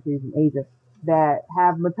 smaller countries in Asia, that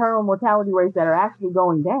have maternal mortality rates that are actually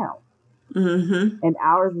going down, and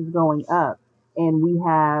ours is going up, and we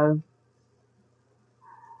have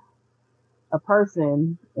a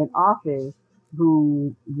person in office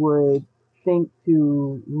who would think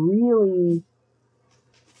to really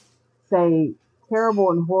say terrible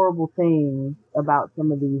and horrible things about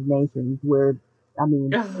some of these nations where,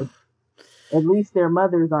 at least their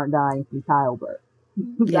mothers aren't dying from childbirth.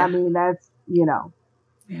 Yeah. That's,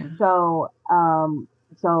 Yeah. So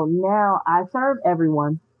now I serve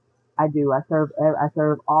everyone. I do. I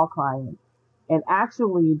serve all clients. And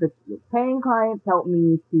actually the paying clients help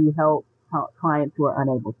me to help clients who are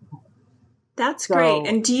unable to pay. That's great.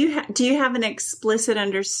 And do you have an explicit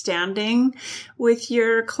understanding with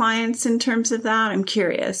your clients in terms of that? I'm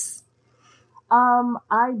curious.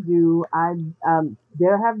 I do.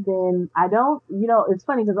 There have been, I don't, it's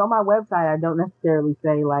funny because on my website, I don't necessarily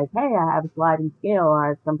say like, hey, I have a sliding scale,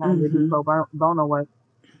 or sometimes I do pro bono work.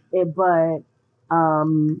 But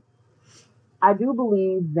I do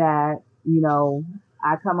believe that,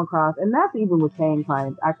 I come across, and that's even with paying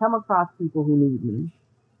clients, I come across people who need me,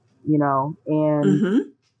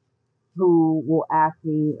 and who will ask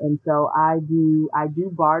me. And so I do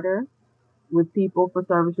barter with people for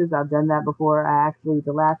services. I've done that before.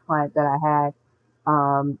 The last client that I had,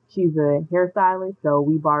 she's a hairstylist, so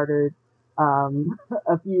we bartered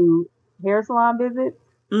a few hair salon visits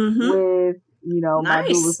with, my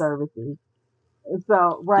doula services.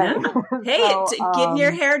 So, right. Yeah. Hey, getting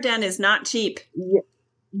your hair done is not cheap. Yeah,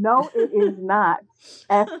 no, it is not,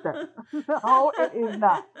 Esther. No, it is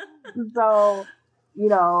not. So,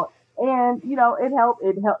 and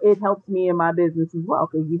it helps me in my business as well,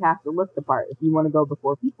 because you have to look the part. If you want to go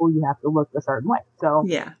before people, you have to look a certain way. So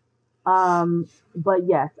yeah. But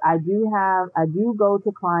yes, I do go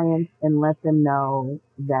to clients and let them know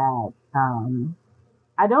that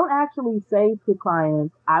I don't actually say to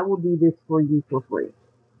clients, I will do this for you for free.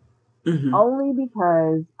 Only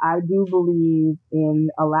because I do believe in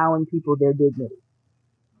allowing people their dignity.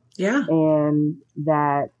 Yeah. And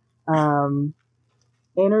that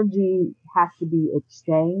energy has to be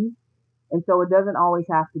exchanged. And so it doesn't always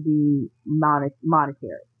have to be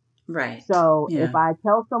monetary. Right. So if I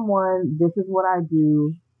tell someone this is what I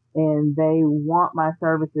do and they want my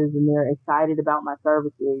services and they're excited about my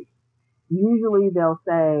services, usually they'll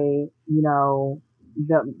say,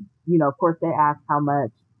 of course they ask how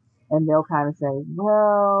much, and they'll kind of say,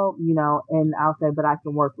 well, and I'll say, but I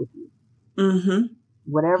can work with you.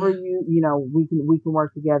 Whatever we can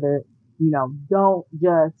work together. Don't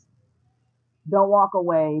walk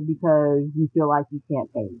away because you feel like you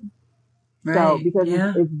can't pay me. Right. So, because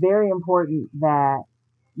it's very important that,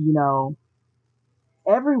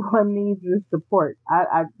 everyone needs this support.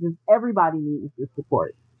 Everybody needs this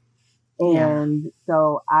support. And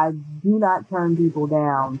so I do not turn people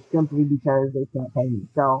down simply because they can't pay me.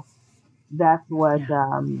 So that's what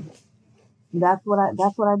I do. That's who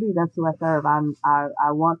I serve.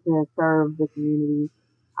 I want to serve the community.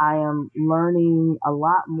 I am learning a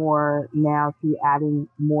lot more now to adding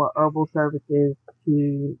more herbal services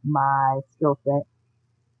to my skill set.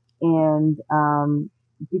 And,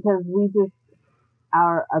 because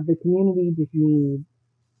the community just needs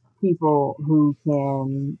people who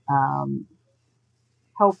can,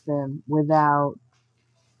 help them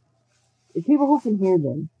people who can hear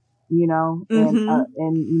them, and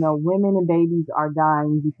women and babies are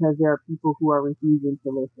dying because there are people who are refusing to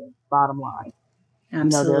listen, bottom line.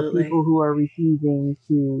 Absolutely. There are people who are refusing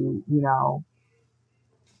to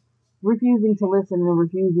listen and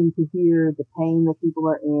refusing to hear the pain that people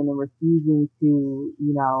are in, and refusing to,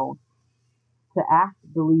 to act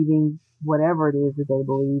believing whatever it is that they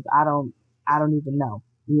believe. I don't even know,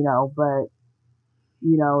 but,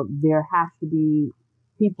 there has to be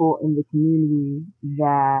people in the community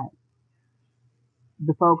that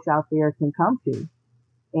the folks out there can come to,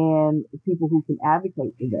 and people who can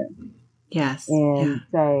advocate for them. Yes. And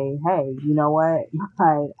say, hey, you know what?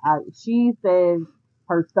 She said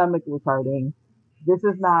her stomach was hurting. This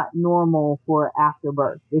is not normal for after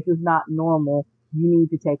birth. This is not normal. You need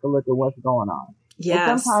to take a look at what's going on. Yes.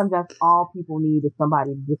 And sometimes that's all people need, is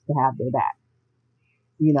somebody just to have their back.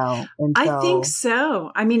 And so, I think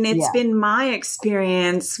so. I mean, it's been my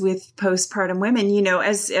experience with postpartum women,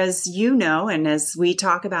 as you know, and as we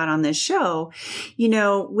talk about on this show,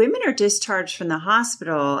 women are discharged from the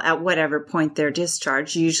hospital at whatever point they're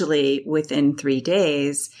discharged, usually within 3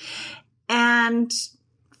 days, and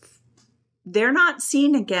they're not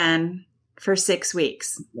seen again for 6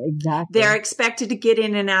 weeks. Exactly. They're expected to get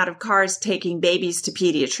in and out of cars taking babies to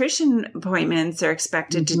pediatrician appointments. They're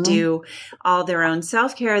expected to do all their own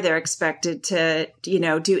self-care. They're expected to,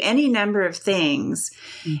 do any number of things.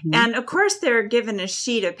 And of course, they're given a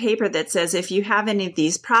sheet of paper that says, if you have any of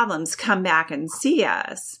these problems, come back and see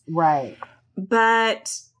us. Right.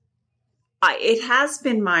 But it has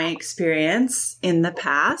been my experience in the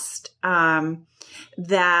past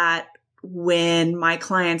that when my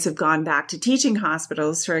clients have gone back to teaching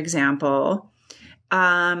hospitals, for example,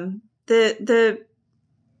 the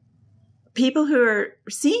people who are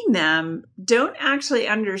seeing them don't actually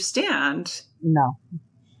understand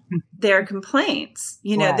their complaints.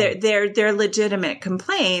 Right. They're legitimate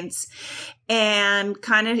complaints, and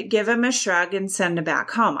kind of give them a shrug and send them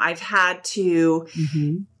back home. I've had to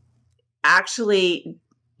actually,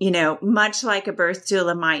 much like a birth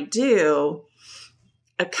doula might do,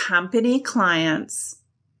 accompany clients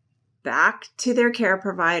back to their care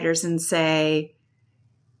providers and say,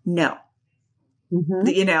 no,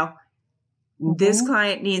 this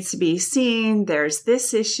client needs to be seen. There's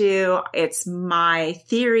this issue. It's my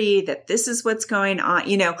theory that this is what's going on,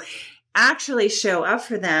 actually show up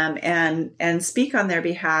for them and speak on their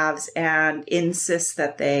behalves and insist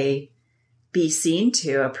that they be seen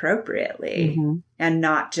to appropriately and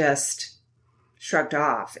not just shrugged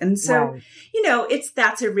off. And so,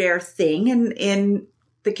 that's a rare thing in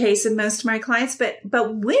the case of most of my clients, but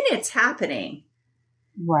when it's happening,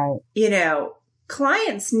 right.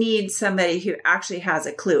 Clients need somebody who actually has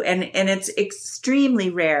a clue. And it's extremely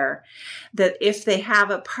rare that if they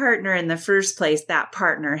have a partner in the first place, that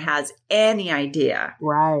partner has any idea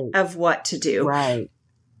of what to do. Right.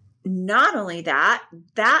 Not only that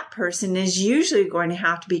person is usually going to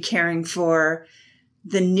have to be caring for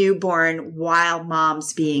the newborn while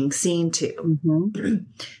mom's being seen to.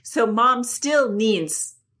 So mom still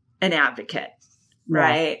needs an advocate,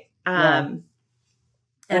 right?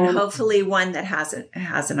 And hopefully one that has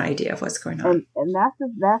an idea of what's going on. And that's the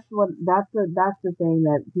thing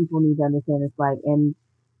that people need to understand. It's like, and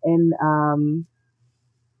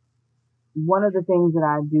one of the things that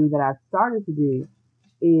I do that I've started to do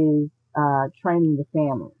is training the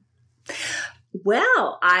family.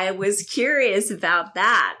 Well, I was curious about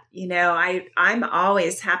that. I'm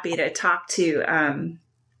always happy to talk to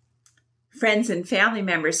friends and family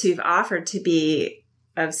members who've offered to be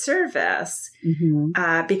of service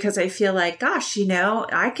because I feel like, gosh,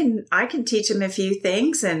 I can teach them a few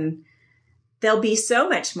things and they'll be so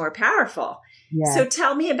much more powerful. Yeah. So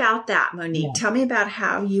tell me about that, Monique. Yeah. Tell me about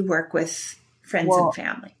how you work with friends and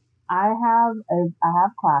family. I have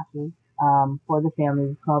classes for the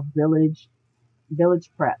family called Village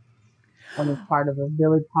Prep, and it's part of a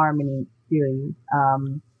Village Harmony series.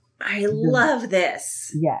 I love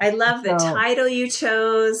this. Yeah, I love the title you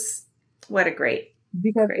chose. What a great.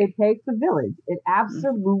 Because it takes a village. It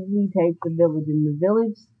absolutely takes a village. And the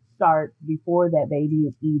village starts before that baby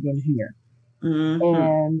is even here.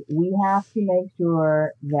 And we have to make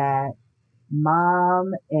sure that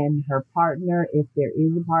mom and her partner, if there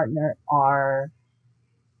is a partner, are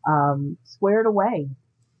squared away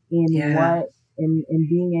in in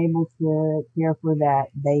being able to care for that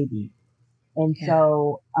baby. And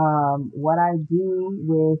so what I do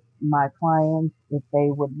with my clients, if they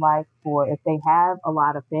have a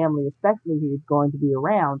lot of family, especially who's going to be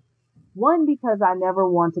around, one, because I never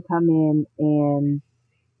want to come in and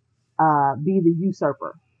be the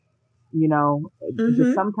usurper,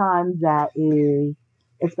 because sometimes that is,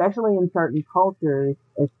 especially in certain cultures,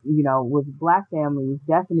 with Black families,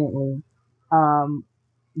 definitely,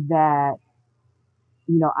 that,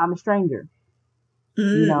 I'm a stranger.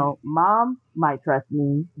 Mom might trust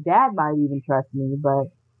me. Dad might even trust me, but,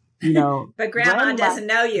 but grandma doesn't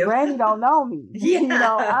know you. Granny don't know me.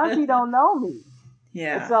 Auntie don't know me.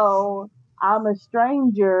 Yeah. So I'm a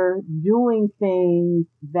stranger doing things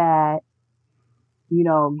that,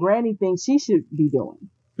 Granny thinks she should be doing.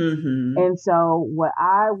 And so what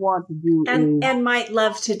I want to do and might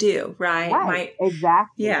love to do, right?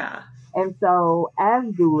 Exactly. Yeah. And so as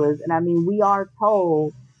doulas, and we are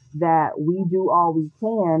told that we do all we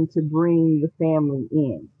can to bring the family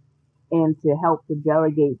in and to help to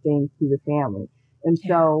delegate things to the family. And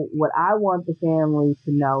so what I want the family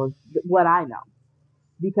to know is what I know,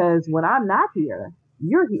 because when I'm not here,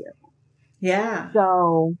 you're here. Yeah.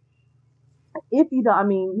 So if you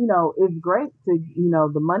don't, it's great to,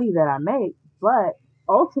 the money that I make, but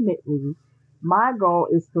ultimately my goal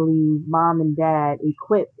is to leave mom and dad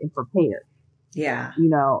equipped and prepared. Yeah.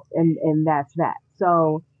 And that's that.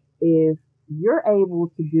 So if you're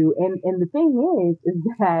able to do, and the thing is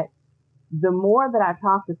that the more that I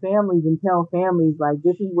talk to families and tell families, like,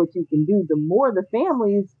 this is what you can do, the more the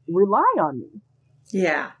families rely on me.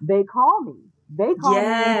 Yeah. They call me. They call me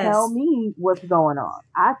and tell me what's going on.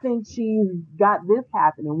 I think she's got this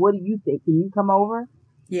happening. What do you think? Can you come over?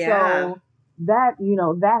 Yeah. So that,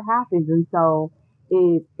 that happens. And so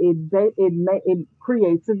it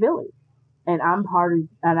creates a village. And I'm part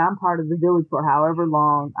of the village for however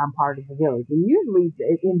long I'm part of the village. And usually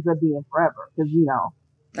it ends up being forever because,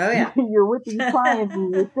 you're with these clients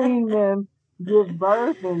and you're seeing them give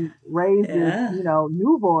birth and raise this,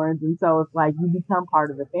 newborns. And so it's like you become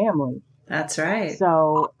part of the family. That's right.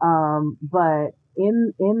 So, but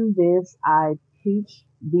in this, I teach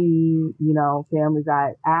the, families,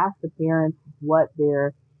 I ask the parents what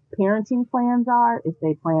their parenting plans are, if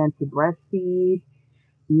they plan to breastfeed,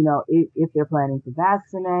 if they're planning to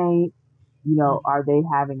vaccinate, are they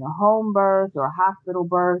having a home birth or a hospital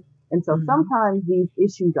birth? And so sometimes these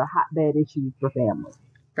issues are hotbed issues for families.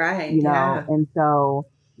 Right. And so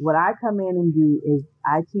what I come in and do is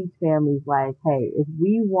I teach families like, hey, if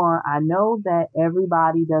we want, I know that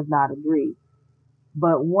everybody does not agree,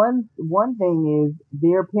 but one thing is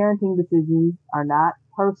their parenting decisions are not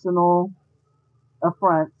personal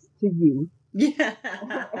affronts to you Yeah.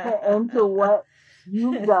 and to what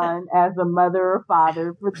you've done as a mother or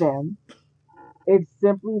father for them. It's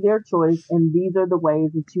simply their choice, and these are the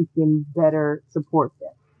ways that you can better support them.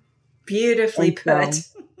 Beautifully put.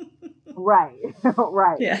 Right,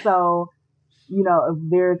 right. Yeah. So,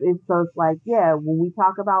 it's like, yeah, when we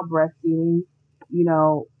talk about breastfeeding,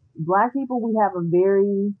 Black people, we have a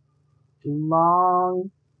very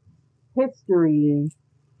long history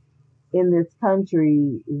in this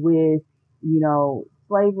country with,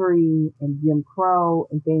 slavery and Jim Crow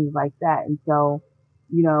and things like that. And so,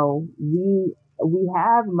 we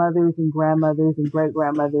have mothers and grandmothers and great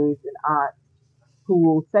grandmothers and aunts who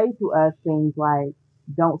will say to us things like,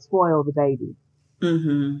 don't spoil the baby.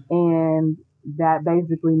 Mm-hmm. And that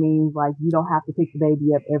basically means like, you don't have to pick the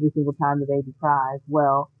baby up every single time the baby cries.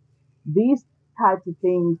 Well, these types of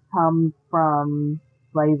things come from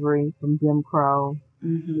slavery, from Jim Crow,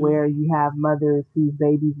 Mm-hmm. where you have mothers whose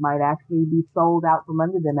babies might actually be sold out from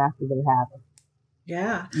under them after they have them.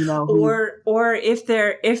 Yeah. Or if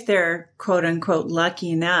they're quote unquote lucky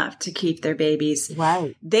enough to keep their babies,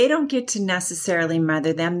 right, they don't get to necessarily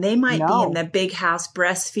mother them. They might be in the big house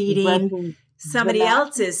breastfeeding somebody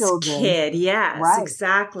else's kid. Yes, right.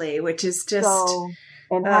 Exactly. Which is just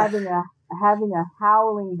having a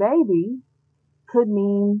howling baby could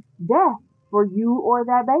mean death for you or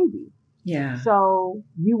that baby. Yeah. So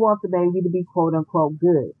you want the baby to be quote unquote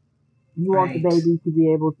good. You want the baby to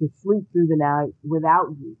be able to sleep through the night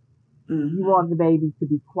without you. Mm-hmm. You want the baby to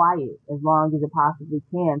be quiet as long as it possibly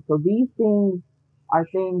can. So these things are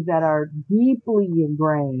things that are deeply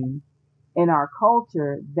ingrained in our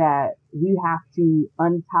culture that we have to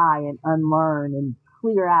untie and unlearn and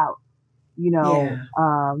clear out,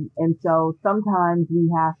 and so sometimes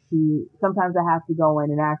I have to go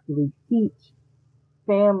in and actually teach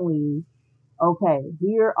families, okay,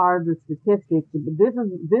 here are the statistics. These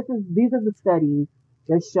are the studies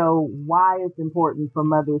that show why it's important for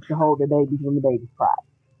mothers to hold their babies when the babies cry.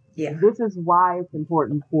 Yeah. This is why it's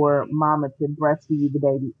important for mama to breastfeed the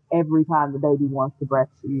baby every time the baby wants to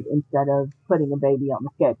breastfeed instead of putting a baby on the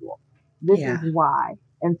schedule. This is why.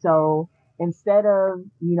 And so instead of,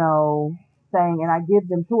 saying, and I give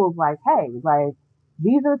them tools like, hey, like,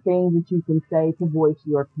 these are things that you can say to voice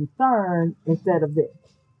your concern instead of this.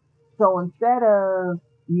 So instead of,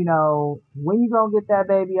 when you gonna get that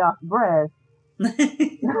baby off the breast,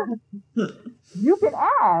 you can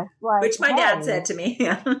ask, like, which my dad said to me.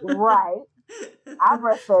 Right. I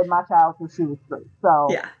breastfed my child till she was 3. So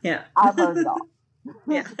yeah. I've heard it all.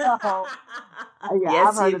 Yeah. Yes,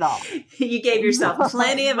 I've heard it all. You gave yourself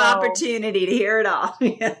plenty of opportunity to hear it all.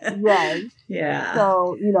 Yes. Yeah.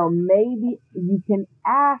 So, maybe you can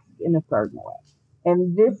ask in a certain way.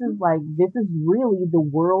 And this is really the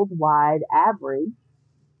worldwide average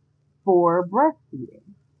for breastfeeding.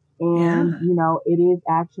 And, it is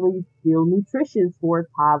actually still nutritious for a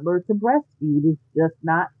toddler to breastfeed. It's just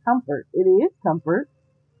not comfort. It is comfort,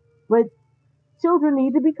 but children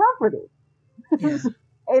need to be comforted. Yeah.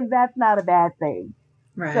 And that's not a bad thing.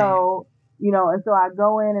 Right. So, and so I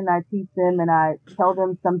go in and I teach them and I tell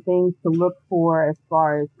them some things to look for as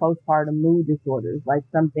far as postpartum mood disorders, like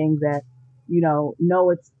some things that,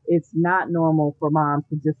 no, it's not normal for mom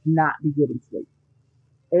to just not be getting sleep.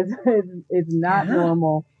 It's not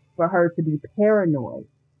normal for her to be paranoid.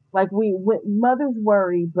 Like mothers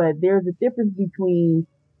worry, but there's a difference between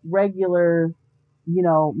regular,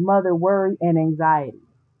 mother worry and anxiety.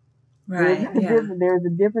 Right. There's a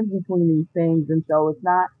difference between these things. And so it's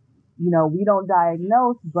not, we don't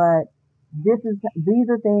diagnose, but these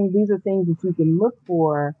are things that you can look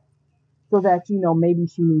for so that, maybe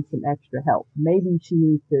she needs some extra help. Maybe she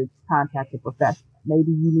needs to contact a professional.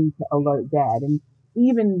 Maybe you need to alert dad. And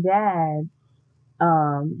even dad,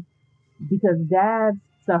 because dads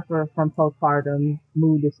suffer from postpartum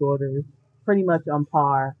mood disorders pretty much on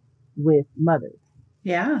par with mothers.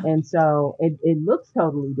 Yeah. And so it looks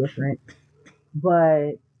totally different,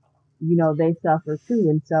 but, they suffer too.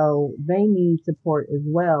 And so they need support as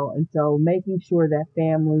well. And so making sure that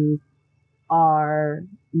families are,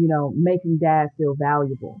 making dad feel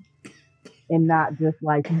valuable and not just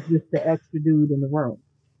like he's just the extra dude in the room.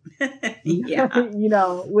 Yeah.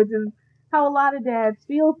 Which is how a lot of dads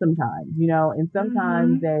feel sometimes, and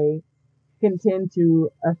sometimes they can tend to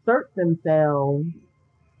assert themselves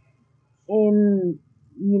in,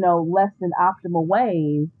 less than optimal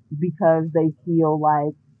ways because they feel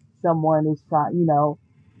like someone is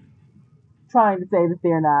trying to say that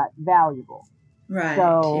they're not valuable. Right.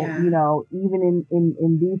 So, yeah. Even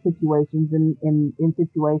in these situations, in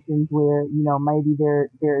situations where, maybe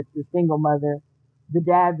there's the single mother, the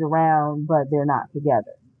dad's around, but they're not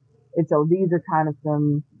together. And so these are kind of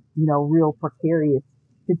some, real precarious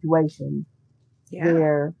situations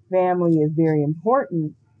where family is very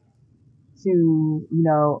important to,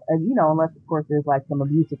 unless of course there's like some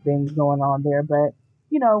abusive things going on there, but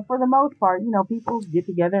for the most part, people get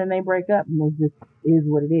together and they break up, and it just is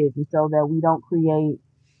what it is. And so that we don't create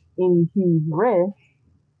any huge risk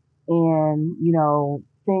and,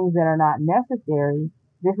 things that are not necessary,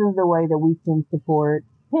 this is the way that we can support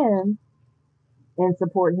him and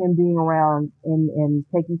support him being around and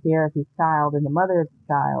taking care of his child and the mother of his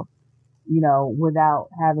child, without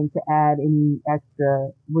having to add any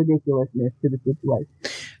extra ridiculousness to the situation.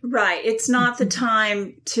 Right. It's not the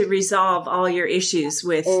time to resolve all your issues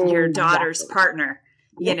with your daughter's partner,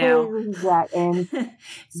 Exactly. And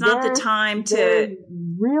it's not the time to. There's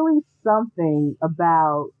really something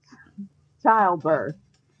about childbirth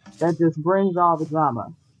that just brings all the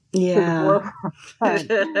drama. Yeah.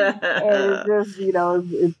 And it's just,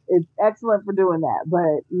 it's excellent for doing that.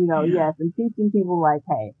 But, yes, and teaching people like,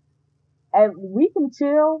 hey, and we can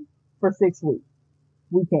chill for 6 weeks.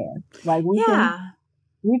 We can. Like, we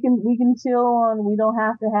can chill on, we don't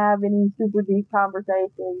have to have any super deep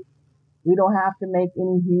conversations. We don't have to make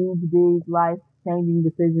any huge, big life-changing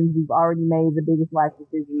decisions. We've already made the biggest life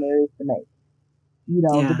decision there is to make.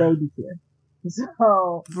 The baby's here.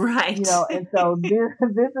 So, right. And so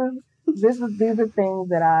these are things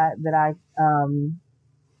that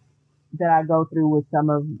I go through with some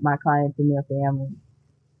of my clients and their families.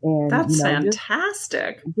 And that's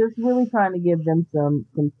fantastic. Just really trying to give them some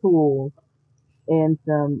tools and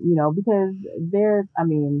some, because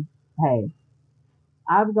hey,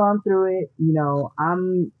 I've gone through it.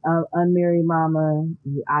 I'm an unmarried mama.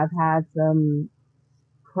 I've had some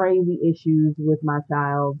crazy issues with my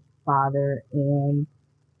child's father and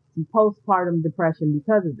some postpartum depression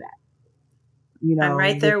because of that. I'm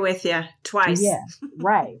right there with you twice. Yeah,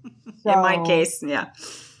 right. So, in my case, yeah.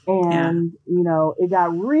 And, it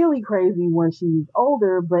got really crazy when she was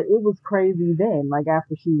older, but it was crazy then, like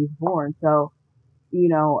after she was born. So,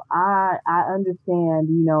 I understand,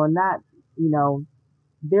 and not,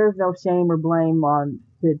 there's no shame or blame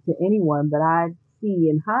to anyone, but I see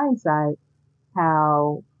in hindsight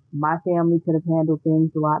how my family could have handled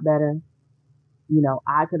things a lot better.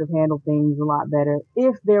 I could have handled things a lot better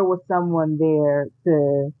if there was someone there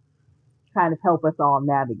to kind of help us all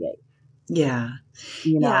navigate. Yeah.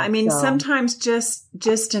 Sometimes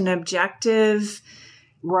just an objective,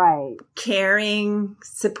 right, caring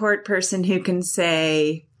support person who can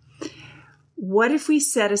say, what if we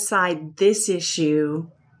set aside this issue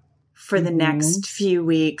for the next few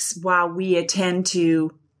weeks while we attend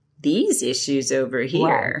to these issues over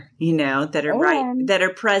here, that are that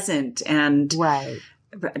are present and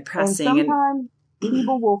pressing. And sometimes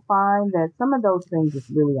people will find that some of those things just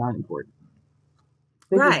really aren't important.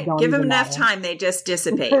 Right. Give them enough time, they just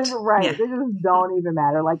dissipate. Right. Yeah. They just don't even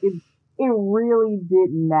matter. Like it really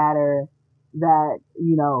didn't matter that,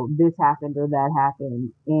 this happened or that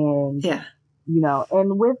happened. And,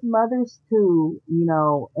 and with mothers too,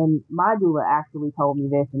 and my doula actually told me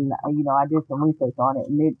this and, I did some research on it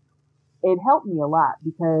and it helped me a lot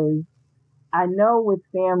because I know with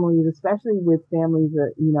families, especially with families,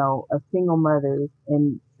 of single mothers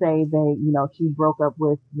and say they, she broke up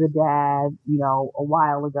with the dad, a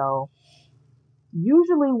while ago.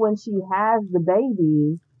 Usually when she has the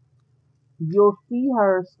baby, you'll see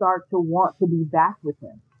her start to want to be back with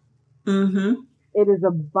him. Mm-hmm. It is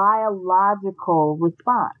a biological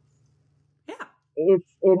response. Yeah. It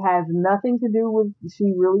has nothing to do with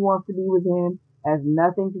she really wants to be with him. Has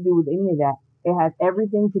nothing to do with any of that. It has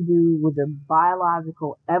everything to do with the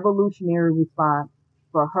biological evolutionary response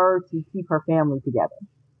for her to keep her family together.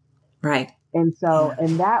 Right. And so,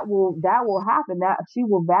 and that will happen. That she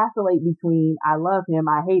will vacillate between I love him,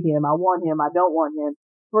 I hate him, I want him, I don't want him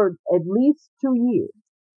for at least 2 years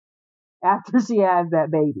after she has that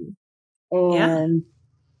baby. And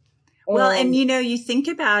you think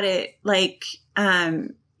about it like,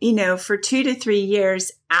 for 2 to 3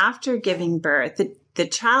 years after giving birth, the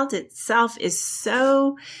child itself is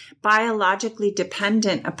so biologically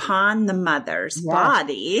dependent upon the mother's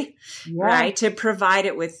body, right, to provide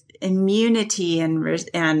it with immunity and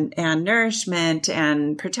nourishment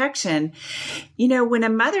and protection. When a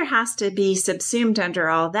mother has to be subsumed under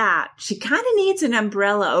all that, she kind of needs an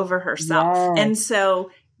umbrella over herself. Yes. And so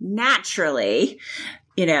naturally,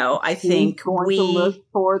 I think to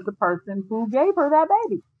look toward the person who gave her that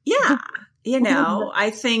baby. Yeah.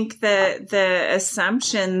 I think the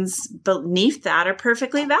assumptions beneath that are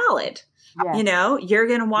perfectly valid. Yeah. You're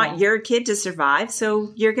going to want your kid to survive,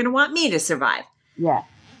 so you're going to want me to survive. Yeah.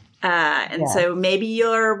 So maybe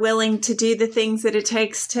you're willing to do the things that it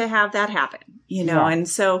takes to have that happen, and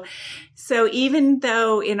so even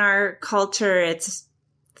though in our culture it's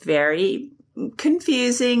very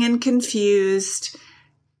confusing and confused,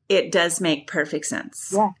 it does make perfect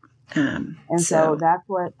sense. Yeah. And so that's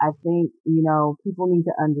what I think, people need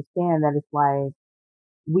to understand, that it's like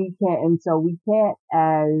we can't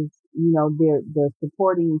as, their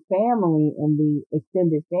supporting family and the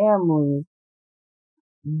extended family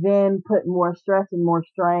then put more stress and more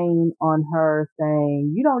strain on her,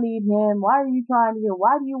 saying, you don't need him. Why are you trying to,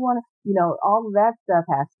 why do you want to, all of that stuff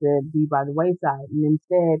has to be by the wayside, and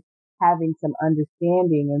instead having some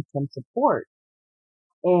understanding and some support.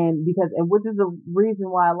 And which is the reason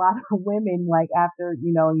why a lot of women, like after,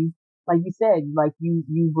 like you said, like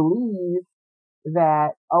you believe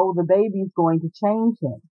that, oh, the baby's going to change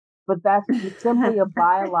him. But that's simply a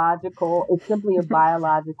biological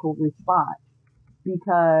response.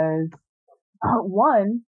 Because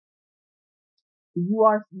one,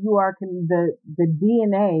 the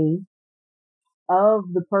DNA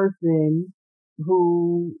of the person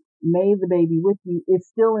who made the baby with you is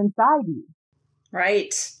still inside you.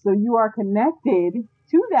 Right. So you are connected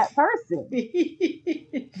to that person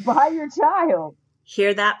by your child.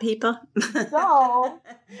 Hear that, people? So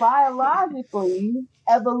biologically,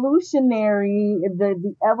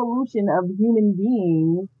 the evolution of human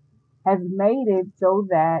beings has made it so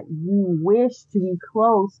that you wish to be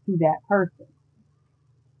close to that person.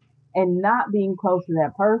 And not being close to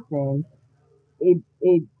that person, it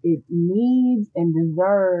needs and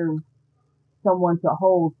deserves someone to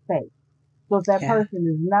hold space. So if that person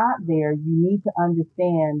is not there, you need to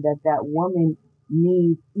understand that woman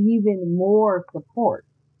needs even more support.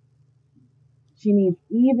 She needs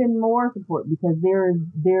even more support, because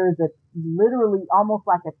there's a literally almost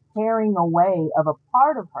like a tearing away of a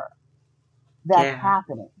part of her that's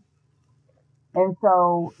happening. And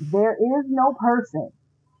so there is no person,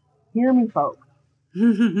 hear me folks,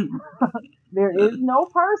 there is no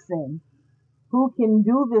person who can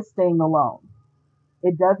do this thing alone.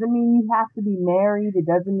 It doesn't mean you have to be married. It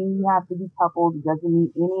doesn't mean you have to be coupled. It doesn't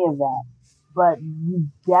mean any of that. But you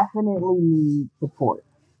definitely need support.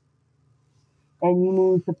 And you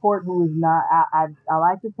need support who is not, I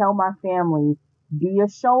like to tell my family, be a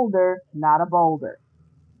shoulder, not a boulder.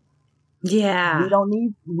 Yeah. We don't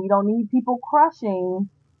need people crushing.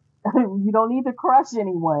 You don't need to crush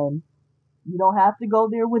anyone. You don't have to go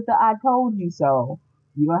there with the I told you so.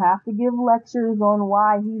 You don't have to give lectures on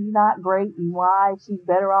why he's not great and why she's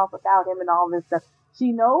better off without him and all this stuff.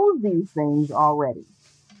 She knows these things already.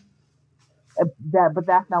 But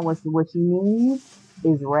that's not what she needs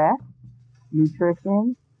is rest,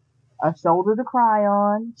 nutrition, a shoulder to cry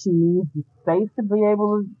on. She needs space to be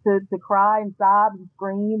able to cry and sob and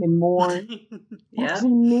scream and mourn. She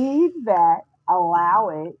needs that. Allow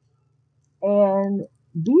it and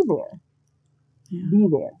be there. Be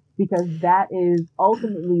there, because that is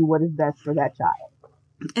ultimately what is best for that child.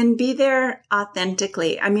 And be there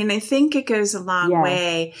authentically. I mean, I think it goes a long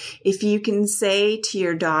way if you can say to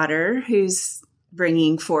your daughter who's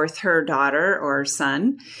bringing forth her daughter or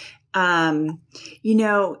son,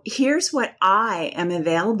 here's what I am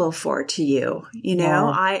available for to you.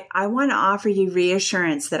 I want to offer you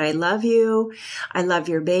reassurance that I love you. I love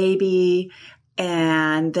your baby.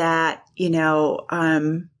 And that,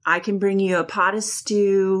 I can bring you a pot of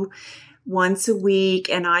stew once a week,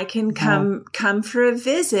 and I can come for a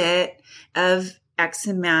visit of X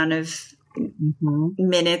amount of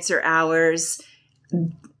minutes or hours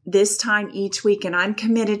this time each week. And I'm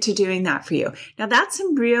committed to doing that for you. Now that's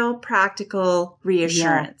some real practical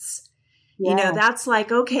reassurance. Yeah. That's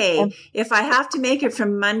like, okay, if I have to make it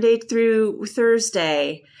from Monday through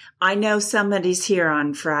Thursday, I know somebody's here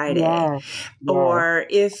on Friday. Yes. Or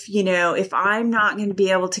if I'm not going to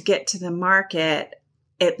be able to get to the market,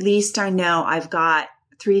 at least I know I've got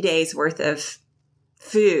 3 days worth of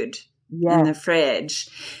food in the fridge.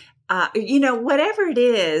 Whatever it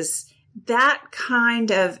is, that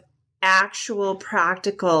kind of actual,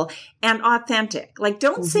 practical, and authentic. Like,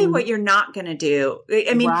 don't say what you're not going to do.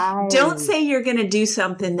 I mean, don't say you're going to do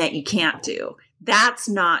something that you can't do. That's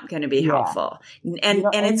not going to be helpful. And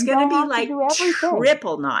it's going to be like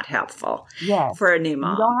triple not helpful for a new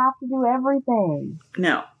mom. You don't have to do everything.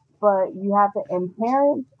 No. But you have to, and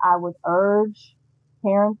parents, I would urge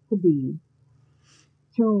parents to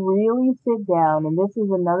really sit down, and this is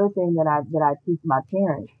another thing that I teach my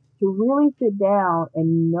parents, to really sit down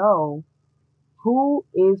and know who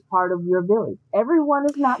is part of your village? Everyone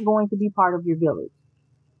is not going to be part of your village.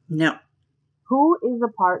 No. Who is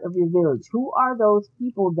a part of your village? Who are those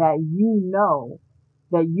people that you know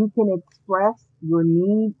that you can express your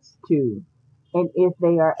needs to? And if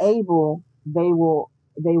they are able, they will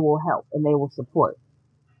help and they will support.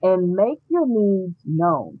 And make your needs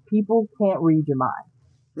known. People can't read your mind.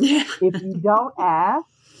 Yeah. If you don't ask,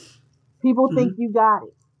 people think you got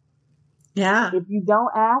it. Yeah. If you don't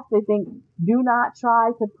ask, they think, do not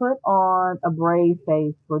try to put on a brave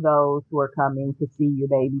face for those who are coming to see your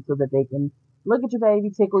baby so that they can look at your baby,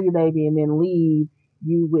 tickle your baby, and then leave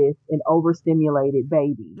you with an overstimulated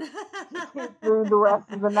baby through the rest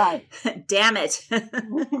of the night. Damn it. Yes.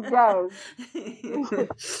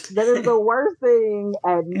 That is the worst thing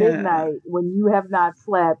at midnight when you have not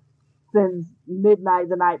slept since midnight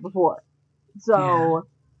the night before. So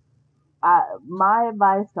my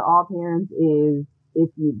advice to all parents is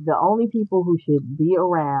the only people who should be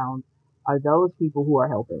around are those people who are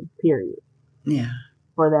helping, period. Yeah.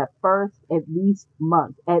 For that first, at least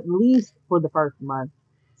for the first month.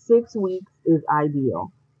 6 weeks is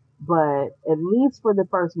ideal. But at least for the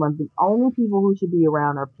first month, the only people who should be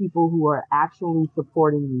around are people who are actually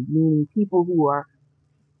supporting you, meaning people who are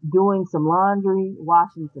doing some laundry,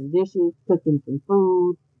 washing some dishes, cooking some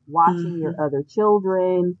food, watching your other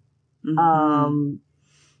children.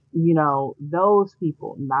 Those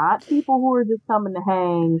people, not people who are just coming to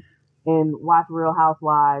hang and watch Real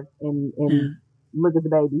Housewives and look at the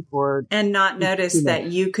baby and not notice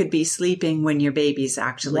that you could be sleeping when your baby's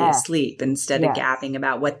actually asleep instead of gabbing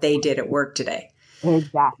about what they did at work today.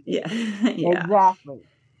 Exactly. Yeah. Exactly.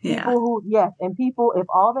 People and people, if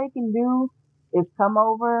all they can do is come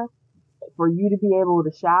over for you to be able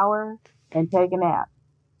to shower and take a nap,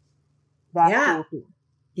 that's cool too.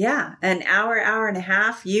 Yeah. An hour and a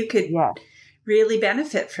half, you could really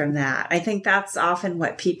benefit from that. I think that's often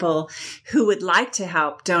what people who would like to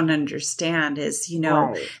help don't understand is,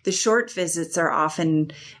 the short visits are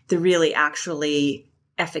often the really actually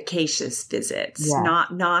efficacious visits,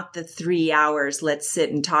 not the 3 hours. Let's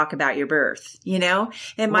sit and talk about your birth.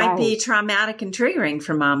 It might be traumatic and triggering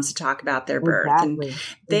for moms to talk about their birth, and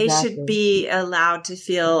they should be allowed to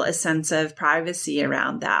feel a sense of privacy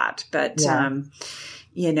around that. But,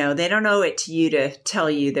 they don't owe it to you to tell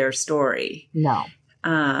you their story. No.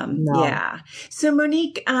 Yeah. So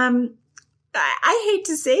Monique, I hate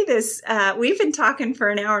to say this. We've been talking for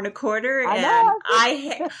an hour and a quarter,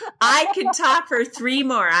 I could talk for 3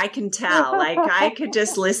 more. I can tell. I could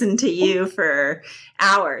just listen to you for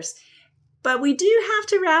hours. But we do have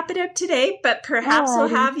to wrap it up today, but perhaps we'll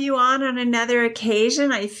have you on another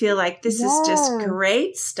occasion. I feel like this is just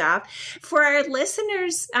great stuff. For our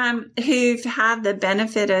listeners who've had the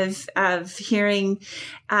benefit of hearing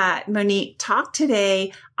Monique talk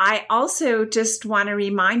today, I also just want to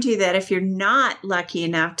remind you that if you're not lucky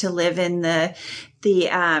enough to live in the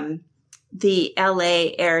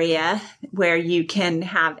LA area where you can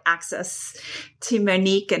have access to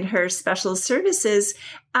Monique and her special services,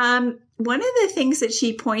 one of the things that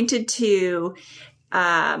she pointed to,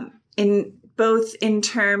 in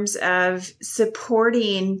terms of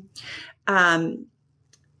supporting,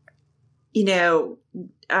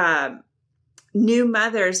 new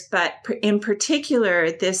mothers, but in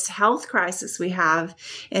particular, this health crisis we have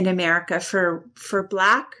in America for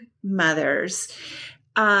Black mothers.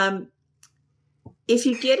 If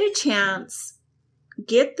you get a chance,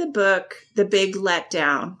 get the book, The Big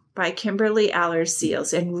Letdown by Kimberly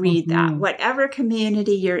Eller-Seals and read that, whatever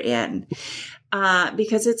community you're in,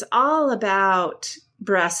 because it's all about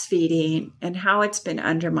breastfeeding and how it's been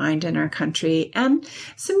undermined in our country, and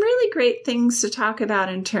some really great things to talk about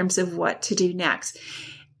in terms of what to do next.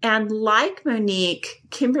 And like Monique,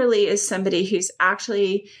 Kimberly is somebody who's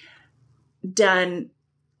actually done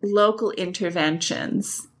local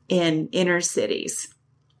interventions in inner cities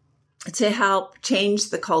to help change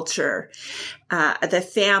the culture, the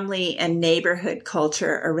family and neighborhood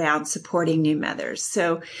culture around supporting new mothers.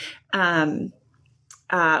 So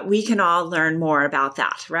we can all learn more about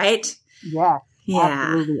that, right? Yes,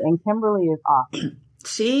 absolutely. And Kimberly is awesome.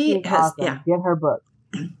 She has, awesome. Get her book.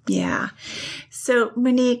 Yeah. So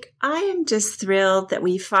Monique, I am just thrilled that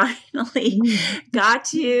we finally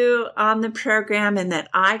got you on the program and that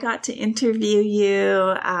I got to interview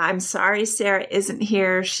you. I'm sorry Sarah isn't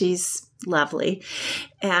here. She's lovely.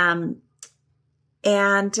 And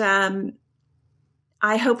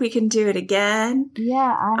I hope we can do it again.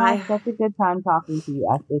 Yeah, I had such a good time talking to you,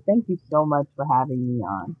 Esther. Thank you so much for having me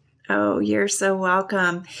on. Oh, you're so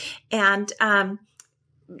welcome. And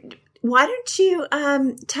why don't you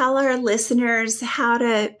tell our listeners how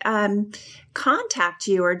to contact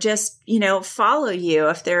you or just, follow you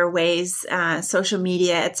if there are ways, social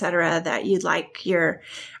media, et cetera, that you'd like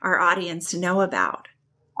our audience to know about?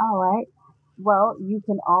 All right. Well, you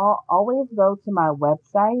can always go to my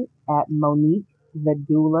website at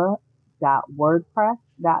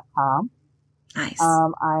moniquethedoula.wordpress.com. Nice.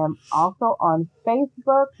 I am also on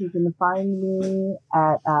Facebook. You can find me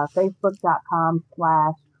at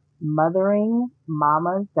facebook.com/mothering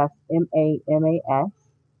mamas. That's MAMAS.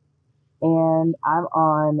 And I'm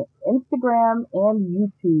on Instagram and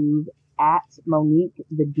YouTube at Monique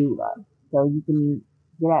the Doula. So you can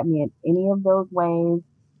get at me in any of those ways.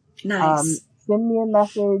 Nice. Send me a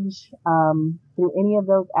message through any of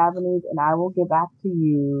those avenues, and I will get back to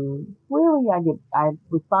you. Really, I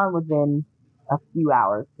respond within a few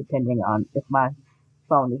hours, depending on if my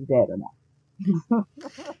phone is dead or not.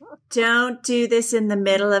 Don't do this in the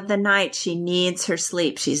middle of the night. She needs her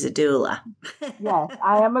sleep. She's a doula. Yes,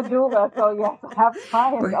 I am a doula, so yes, I have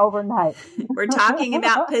clients overnight. We're talking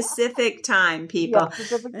about Pacific time, people. Yes,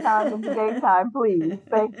 Pacific time and daytime, please.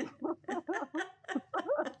 Thank you.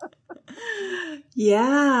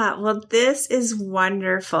 Yeah, well, this is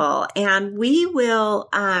wonderful. And we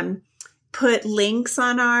will put links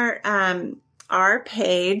on our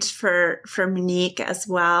page for Monique as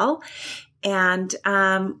well. And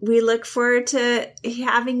we look forward to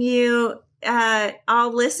having you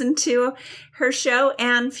all listen to her show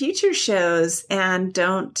and future shows. And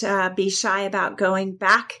don't be shy about going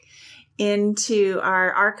back into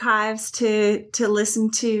our archives to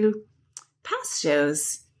listen to past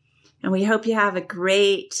shows. And we hope you have a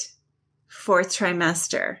great fourth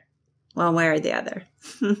trimester, one way or the other.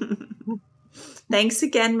 Thanks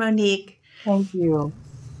again, Monique. Thank you.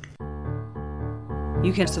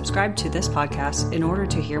 You can subscribe to this podcast in order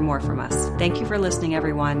to hear more from us. Thank you for listening,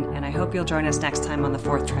 everyone, and I hope you'll join us next time on the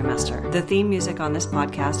fourth trimester. The theme music on this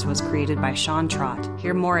podcast was created by Sean Trott.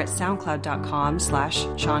 Hear more at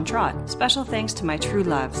soundcloud.com/Sean Trott. Special thanks to my true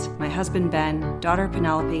loves, my husband Ben, daughter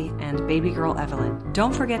Penelope, and baby girl Evelyn.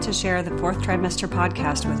 Don't forget to share the fourth trimester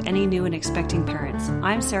podcast with any new and expecting parents.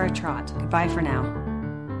 I'm Sarah Trott. Goodbye for now.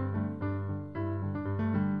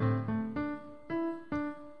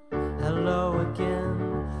 Hello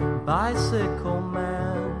again, bicycle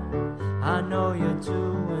man. I know you're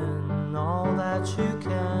doing all that you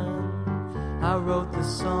can. I wrote the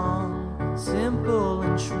song, simple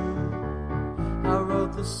and true. I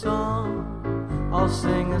wrote the song, I'll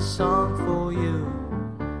sing a song for you.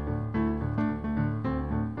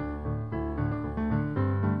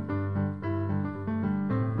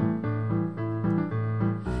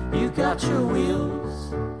 You got your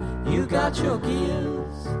wheels, you got your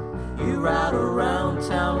gears. You ride around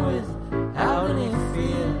town without any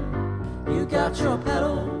fear. You got your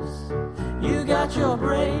pedals, you got your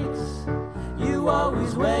brakes. You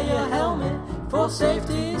always wear your helmet for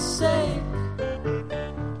safety's sake.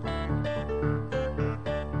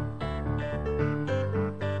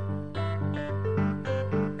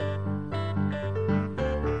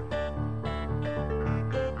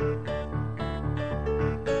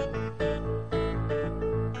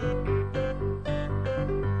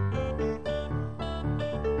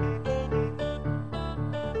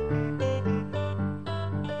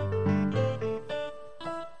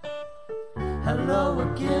 Hello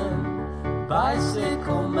again,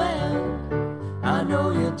 bicycle man. I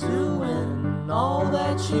know you're doing all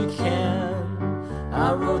that you can.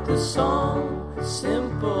 I wrote the song,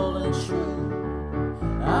 simple and true.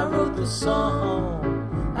 I wrote the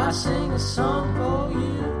song, I sing a song for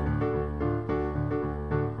you.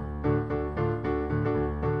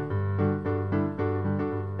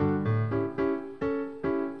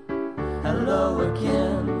 Hello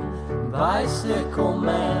again, bicycle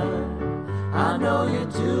man. I know you're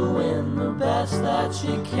doing the best that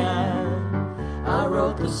you can. I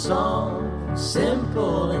wrote the song,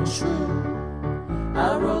 simple and true.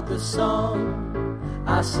 I wrote the song,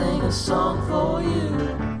 I sing a song for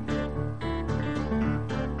you.